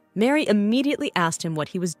John. Mary immediately asked him what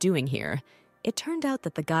he was doing here. It turned out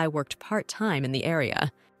that the guy worked part-time in the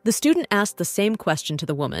area. The student asked the same question to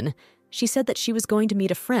the woman. She said that she was going to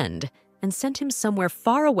meet a friend and sent him somewhere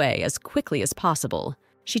far away as quickly as possible.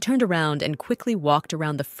 She turned around and quickly walked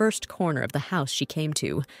around the first corner of the house she came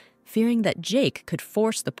to, fearing that Jake could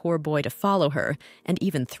force the poor boy to follow her and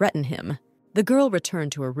even threaten him. The girl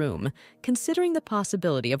returned to her room, considering the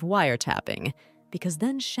possibility of wiretapping, because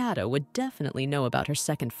then Shadow would definitely know about her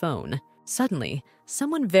second phone. Suddenly,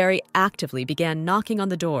 someone very actively began knocking on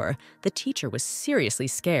the door. The teacher was seriously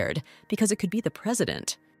scared because it could be the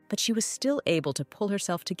president, but she was still able to pull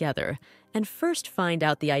herself together and first find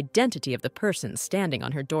out the identity of the person standing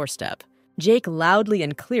on her doorstep. Jake, loudly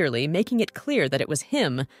and clearly making it clear that it was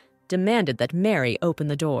him, demanded that Mary open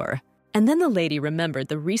the door. And then the lady remembered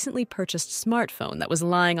the recently purchased smartphone that was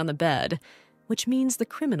lying on the bed, which means the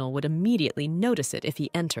criminal would immediately notice it if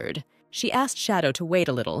he entered. She asked Shadow to wait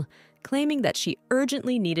a little, claiming that she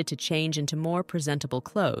urgently needed to change into more presentable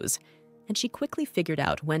clothes, and she quickly figured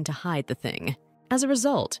out when to hide the thing. As a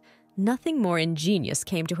result, nothing more ingenious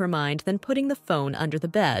came to her mind than putting the phone under the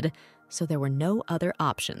bed, so there were no other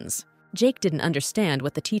options. Jake didn't understand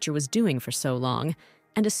what the teacher was doing for so long,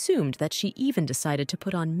 and assumed that she even decided to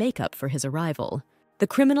put on makeup for his arrival. The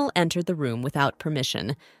criminal entered the room without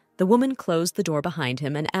permission. The woman closed the door behind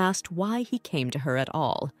him and asked why he came to her at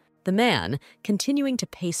all. The man, continuing to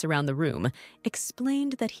pace around the room,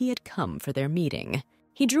 explained that he had come for their meeting.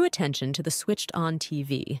 He drew attention to the switched-on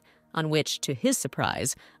TV, on which, to his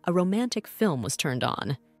surprise, a romantic film was turned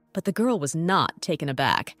on. But the girl was not taken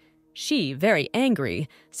aback. She, very angry,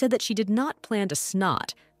 said that she did not plan to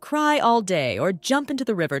snot, cry all day, or jump into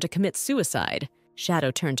the river to commit suicide.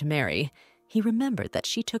 Shadow turned to Mary. He remembered that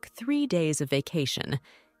she took 3 days of vacation.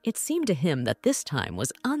 It seemed to him that this time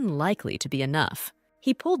was unlikely to be enough.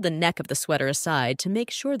 He pulled the neck of the sweater aside to make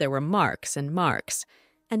sure there were marks, and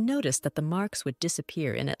noticed that the marks would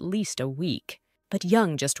disappear in at least a week. But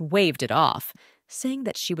Young just waved it off, saying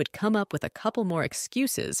that she would come up with a couple more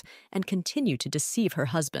excuses and continue to deceive her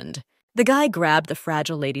husband. The guy grabbed the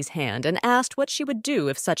fragile lady's hand and asked what she would do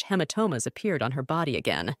if such hematomas appeared on her body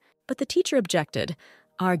again. But the teacher objected,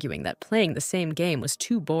 arguing that playing the same game was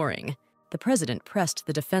too boring. The president pressed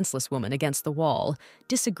the defenseless woman against the wall,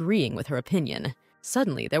 disagreeing with her opinion.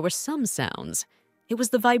 Suddenly, there were some sounds. It was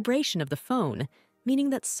the vibration of the phone,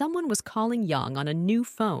 meaning that someone was calling Young on a new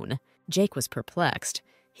phone. Jake was perplexed.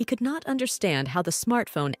 He could not understand how the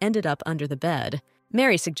smartphone ended up under the bed.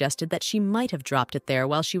 Mary suggested that she might have dropped it there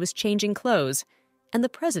while she was changing clothes, and the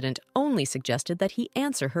president only suggested that he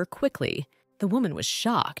answer her quickly. The woman was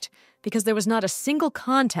shocked, because there was not a single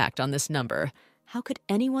contact on this number. How could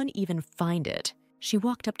anyone even find it? She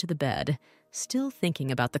walked up to the bed, still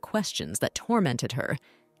thinking about the questions that tormented her,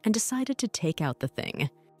 and decided to take out the thing.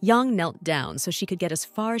 Young knelt down so she could get as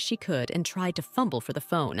far as she could and tried to fumble for the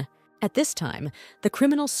phone. At this time, the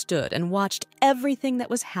criminal stood and watched everything that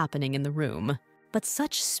was happening in the room. But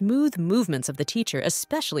such smooth movements of the teacher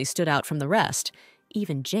especially stood out from the rest.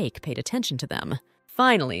 Even Jake paid attention to them.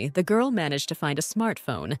 Finally, the girl managed to find a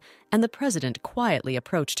smartphone, and the president quietly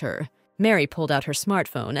approached her. Mary pulled out her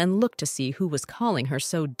smartphone and looked to see who was calling her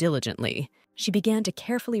so diligently. She began to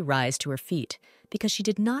carefully rise to her feet, because she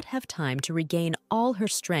did not have time to regain all her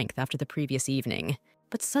strength after the previous evening.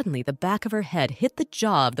 But suddenly the back of her head hit the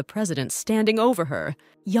jaw of the president standing over her.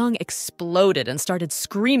 Young exploded and started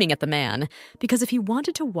screaming at the man, because if he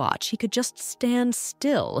wanted to watch, he could just stand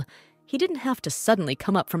still. He didn't have to suddenly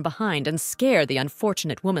come up from behind and scare the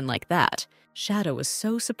unfortunate woman like that. Shadow was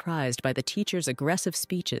so surprised by the teacher's aggressive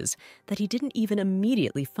speeches that he didn't even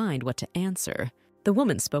immediately find what to answer. The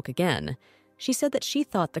woman spoke again. She said that she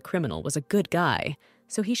thought the criminal was a good guy,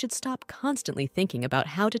 so he should stop constantly thinking about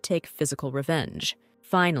how to take physical revenge.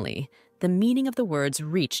 Finally, the meaning of the words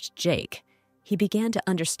reached Jake. He began to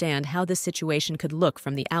understand how this situation could look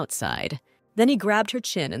from the outside. Then he grabbed her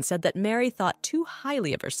chin and said that Mary thought too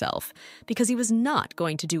highly of herself because he was not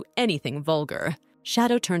going to do anything vulgar.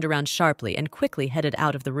 Shadow turned around sharply and quickly headed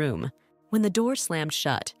out of the room. When the door slammed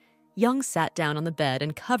shut, Young sat down on the bed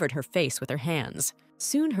and covered her face with her hands.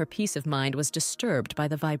 Soon her peace of mind was disturbed by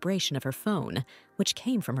the vibration of her phone, which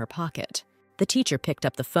came from her pocket. The teacher picked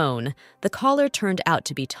up the phone. The caller turned out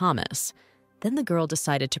to be Thomas. Then the girl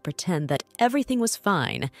decided to pretend that everything was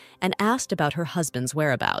fine and asked about her husband's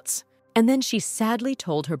whereabouts. And then she sadly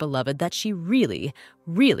told her beloved that she really,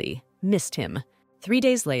 really missed him. 3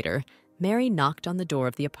 days later, Mary knocked on the door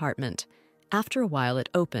of the apartment. After a while, it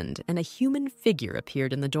opened, and a human figure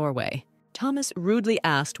appeared in the doorway. Thomas rudely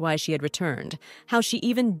asked why she had returned, how she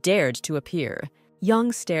even dared to appear.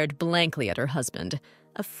 Young stared blankly at her husband,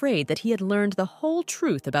 afraid that he had learned the whole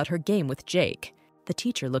truth about her game with Jake. The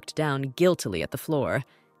teacher looked down guiltily at the floor.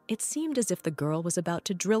 It seemed as if the girl was about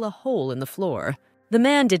to drill a hole in the floor. The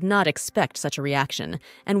man did not expect such a reaction,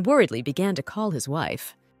 and worriedly began to call his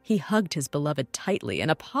wife. He hugged his beloved tightly and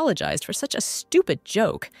apologized for such a stupid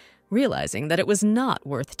joke, realizing that it was not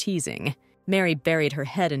worth teasing. Mary buried her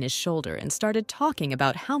head in his shoulder and started talking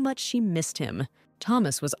about how much she missed him.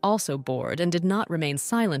 Thomas was also bored and did not remain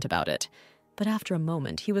silent about it. But after a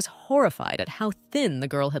moment, he was horrified at how thin the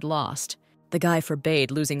girl had lost. The guy forbade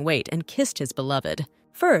losing weight and kissed his beloved.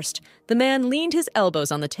 First, the man leaned his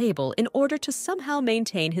elbows on the table in order to somehow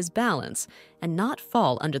maintain his balance and not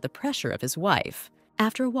fall under the pressure of his wife.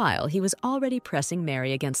 After a while, he was already pressing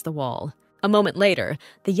Mary against the wall. A moment later,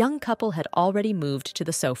 the young couple had already moved to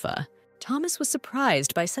the sofa. Thomas was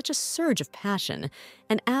surprised by such a surge of passion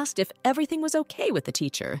and asked if everything was okay with the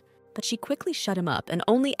teacher, but she quickly shut him up and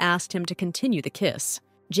only asked him to continue the kiss.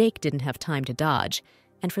 Jake didn't have time to dodge,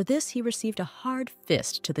 and for this he received a hard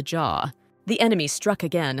fist to the jaw. The enemy struck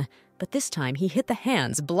again, but this time he hit the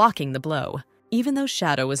hands, blocking the blow. Even though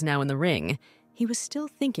Shadow was now in the ring, he was still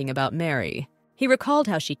thinking about Mary. He recalled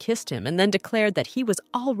how she kissed him and then declared that he was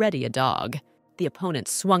already a dog. The opponent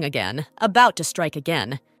swung again, about to strike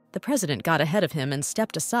again. The president got ahead of him and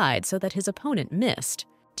stepped aside so that his opponent missed.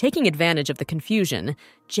 Taking advantage of the confusion,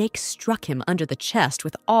 Jake struck him under the chest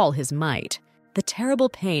with all his might. The terrible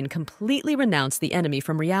pain completely renounced the enemy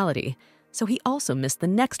from reality, so he also missed the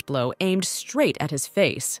next blow aimed straight at his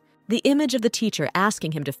face. The image of the teacher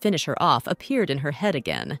asking him to finish her off appeared in her head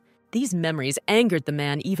again. These memories angered the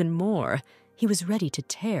man even more. He was ready to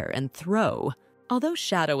tear and throw. Although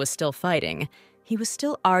Shadow was still fighting, he was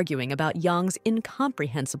still arguing about Young's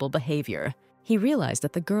incomprehensible behavior. He realized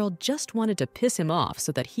that the girl just wanted to piss him off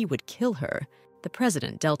so that he would kill her. The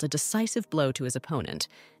president dealt a decisive blow to his opponent,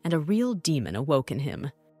 and a real demon awoke in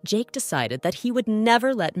him. Jake decided that he would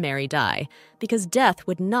never let Mary die, because death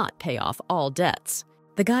would not pay off all debts.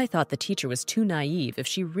 The guy thought the teacher was too naive if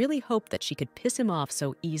she really hoped that she could piss him off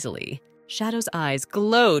so easily. Shadow's eyes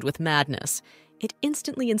glowed with madness. It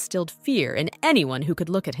instantly instilled fear in anyone who could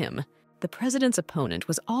look at him. The president's opponent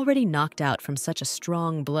was already knocked out from such a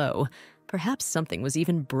strong blow. Perhaps something was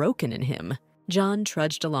even broken in him. John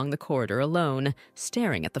trudged along the corridor alone,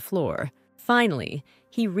 staring at the floor. Finally,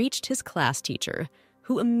 he reached his class teacher,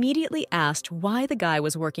 who immediately asked why the guy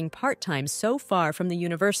was working part-time so far from the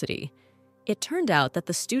university. It turned out that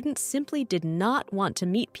the student simply did not want to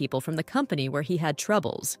meet people from the company where he had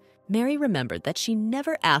troubles. Mary remembered that she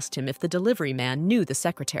never asked him if the delivery man knew the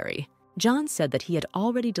secretary. John said that he had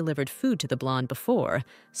already delivered food to the blonde before,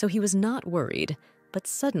 so he was not worried, but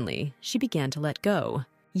suddenly she began to let go.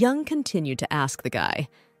 Young continued to ask the guy,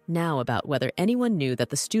 now about whether anyone knew that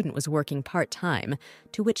the student was working part-time,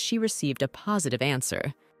 to which she received a positive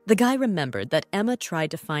answer. The guy remembered that Emma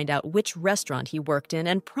tried to find out which restaurant he worked in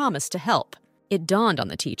and promised to help. It dawned on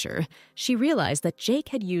the teacher. She realized that Jake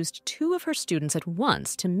had used 2 of her students at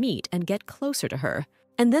once to meet and get closer to her.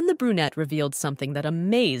 And then the brunette revealed something that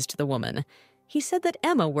amazed the woman. He said that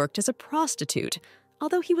Emma worked as a prostitute,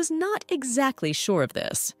 although he was not exactly sure of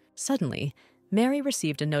this. Suddenly, Mary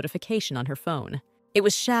received a notification on her phone. It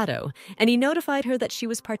was Shadow, and he notified her that she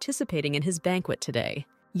was participating in his banquet today.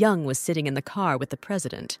 Young was sitting in the car with the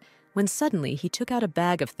president, when suddenly he took out a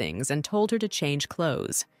bag of things and told her to change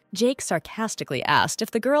clothes. Jake sarcastically asked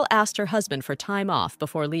if the girl asked her husband for time off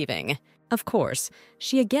before leaving. Of course,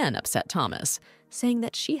 she again upset Thomas, saying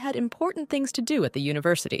that she had important things to do at the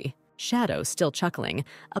university. Shadow, still chuckling,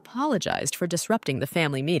 apologized for disrupting the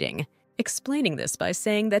family meeting, explaining this by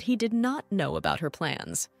saying that he did not know about her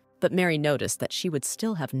plans. But Mary noticed that she would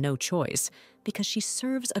still have no choice, because she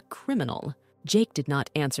serves a criminal. Jake did not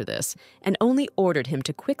answer this, and only ordered him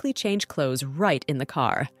to quickly change clothes right in the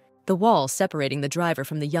car. The wall separating the driver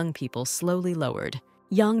from the young people slowly lowered.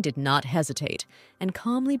 Young did not hesitate, and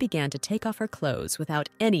calmly began to take off her clothes without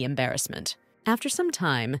any embarrassment. After some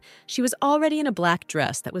time, she was already in a black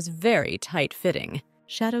dress that was very tight-fitting.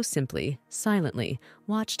 Shadow simply, silently,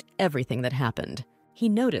 watched everything that happened. He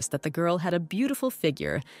noticed that the girl had a beautiful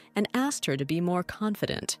figure and asked her to be more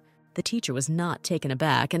confident. The teacher was not taken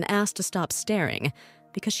aback and asked to stop staring,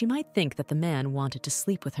 because she might think that the man wanted to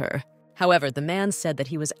sleep with her. However, the man said that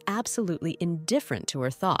he was absolutely indifferent to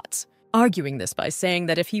her thoughts, arguing this by saying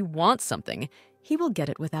that if he wants something, he will get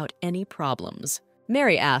it without any problems.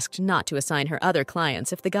 Mary asked not to assign her other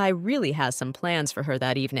clients if the guy really has some plans for her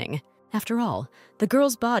that evening. After all, the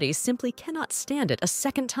girl's body simply cannot stand it a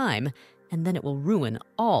second time, and then it will ruin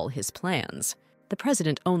all his plans. The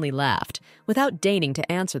president only laughed, without deigning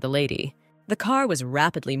to answer the lady. The car was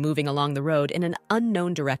rapidly moving along the road in an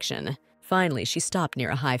unknown direction. Finally, she stopped near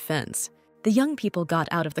a high fence. The young people got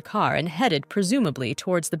out of the car and headed, presumably,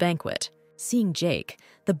 towards the banquet. Seeing Jake,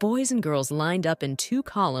 the boys and girls lined up in 2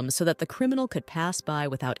 columns so that the criminal could pass by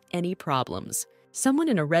without any problems. Someone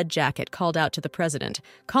in a red jacket called out to the president,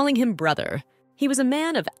 calling him brother. He was a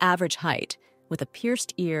man of average height, with a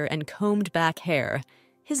pierced ear and combed back hair.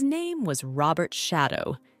 His name was Robert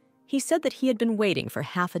Shadow. He said that he had been waiting for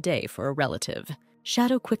half a day for a relative.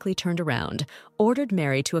 Shadow quickly turned around, ordered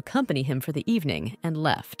Mary to accompany him for the evening, and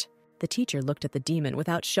left. The teacher looked at the demon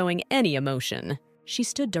without showing any emotion. She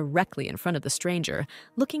stood directly in front of the stranger,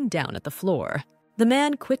 looking down at the floor. The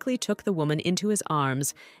man quickly took the woman into his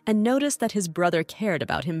arms and noticed that his brother cared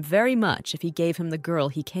about him very much if he gave him the girl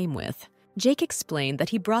he came with. Jake explained that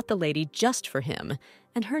he brought the lady just for him,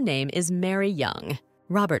 and her name is Mary Young.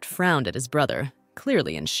 Robert frowned at his brother,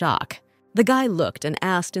 clearly in shock. The guy looked and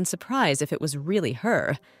asked in surprise if it was really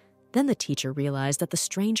her. Then the teacher realized that the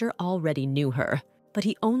stranger already knew her. but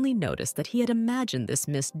he only noticed that he had imagined this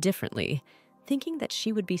miss differently, thinking that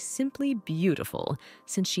she would be simply beautiful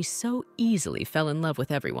since she so easily fell in love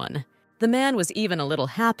with everyone. The man was even a little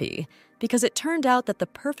happy because it turned out that the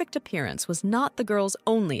perfect appearance was not the girl's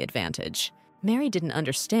only advantage. Mary didn't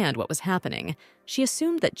understand what was happening. She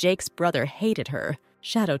assumed that Jake's brother hated her.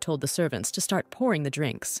 Shadow told the servants to start pouring the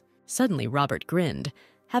drinks. Suddenly, Robert grinned,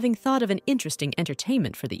 having thought of an interesting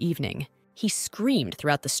entertainment for the evening. He screamed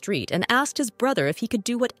throughout the street and asked his brother if he could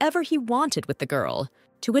do whatever he wanted with the girl,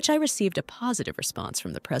 to which I received a positive response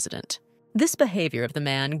from the president. This behavior of the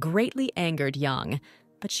man greatly angered Young,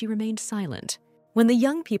 but she remained silent. When the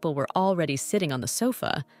young people were already sitting on the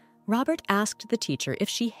sofa, Robert asked the teacher if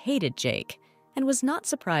she hated Jake, and was not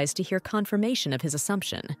surprised to hear confirmation of his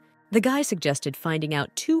assumption. The guy suggested finding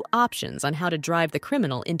out 2 options on how to drive the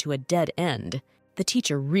criminal into a dead end. The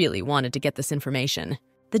teacher really wanted to get this information.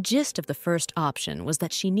 The gist of the first option was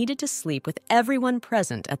that she needed to sleep with everyone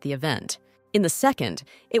present at the event. In the second,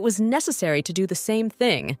 it was necessary to do the same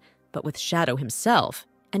thing, but with Shadow himself,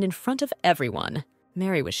 and in front of everyone.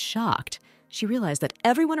 Mary was shocked. She realized that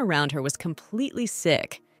everyone around her was completely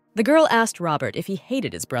sick. The girl asked Robert if he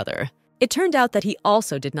hated his brother. It turned out that he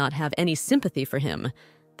also did not have any sympathy for him.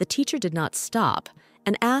 The teacher did not stop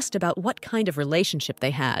and asked about what kind of relationship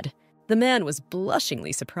they had. The man was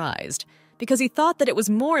blushingly surprised because he thought that it was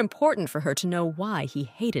more important for her to know why he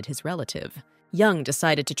hated his relative. Young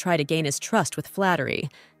decided to try to gain his trust with flattery,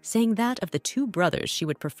 saying that of the 2 brothers she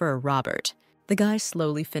would prefer Robert. The guy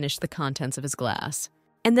slowly finished the contents of his glass.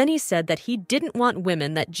 And then he said that he didn't want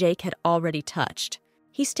women that Jake had already touched.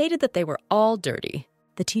 He stated that they were all dirty.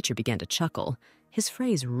 The teacher began to chuckle. His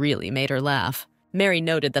phrase really made her laugh. Mary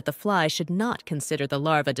noted that the fly should not consider the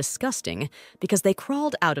larva disgusting because they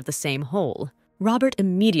crawled out of the same hole. Robert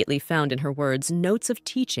immediately found in her words notes of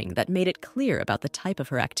teaching that made it clear about the type of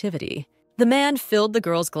her activity. The man filled the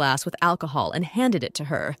girl's glass with alcohol and handed it to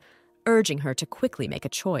her, urging her to quickly make a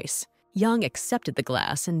choice. Young accepted the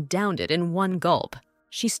glass and downed it in one gulp.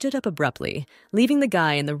 She stood up abruptly, leaving the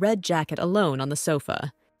guy in the red jacket alone on the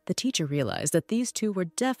sofa. The teacher realized that these 2 were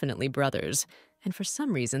definitely brothers, and for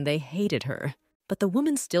some reason they hated her. But the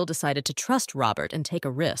woman still decided to trust Robert and take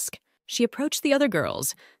a risk. She approached the other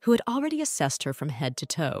girls, who had already assessed her from head to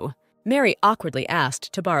toe. Mary awkwardly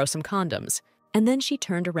asked to borrow some condoms, and then she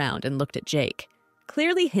turned around and looked at Jake,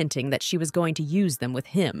 clearly hinting that she was going to use them with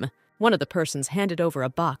him. One of the persons handed over a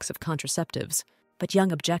box of contraceptives, but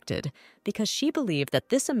Young objected because she believed that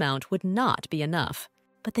this amount would not be enough.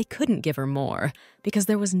 But they couldn't give her more because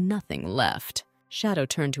there was nothing left. Shadow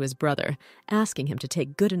turned to his brother, asking him to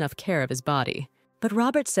take good enough care of his body. But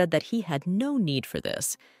Robert said that he had no need for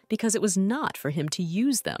this because it was not for him to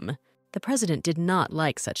use them. The president did not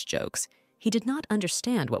like such jokes. He did not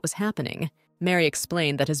understand what was happening. Mary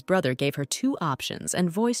explained that his brother gave her 2 options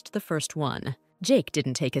and voiced the first one. Jake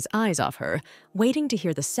didn't take his eyes off her, waiting to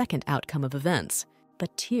hear the second outcome of events.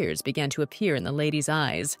 But tears began to appear in the lady's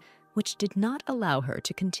eyes, which did not allow her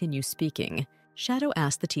to continue speaking. Shadow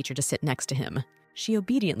asked the teacher to sit next to him. She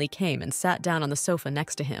obediently came and sat down on the sofa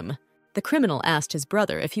next to him. The criminal asked his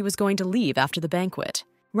brother if he was going to leave after the banquet.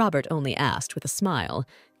 Robert only asked with a smile,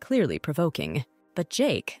 clearly provoking. But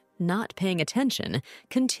Jake, not paying attention,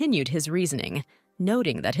 continued his reasoning,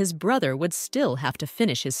 noting that his brother would still have to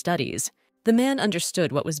finish his studies. The man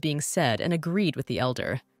understood what was being said and agreed with the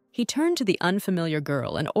elder. He turned to the unfamiliar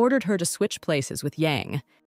girl and ordered her to switch places with Yang.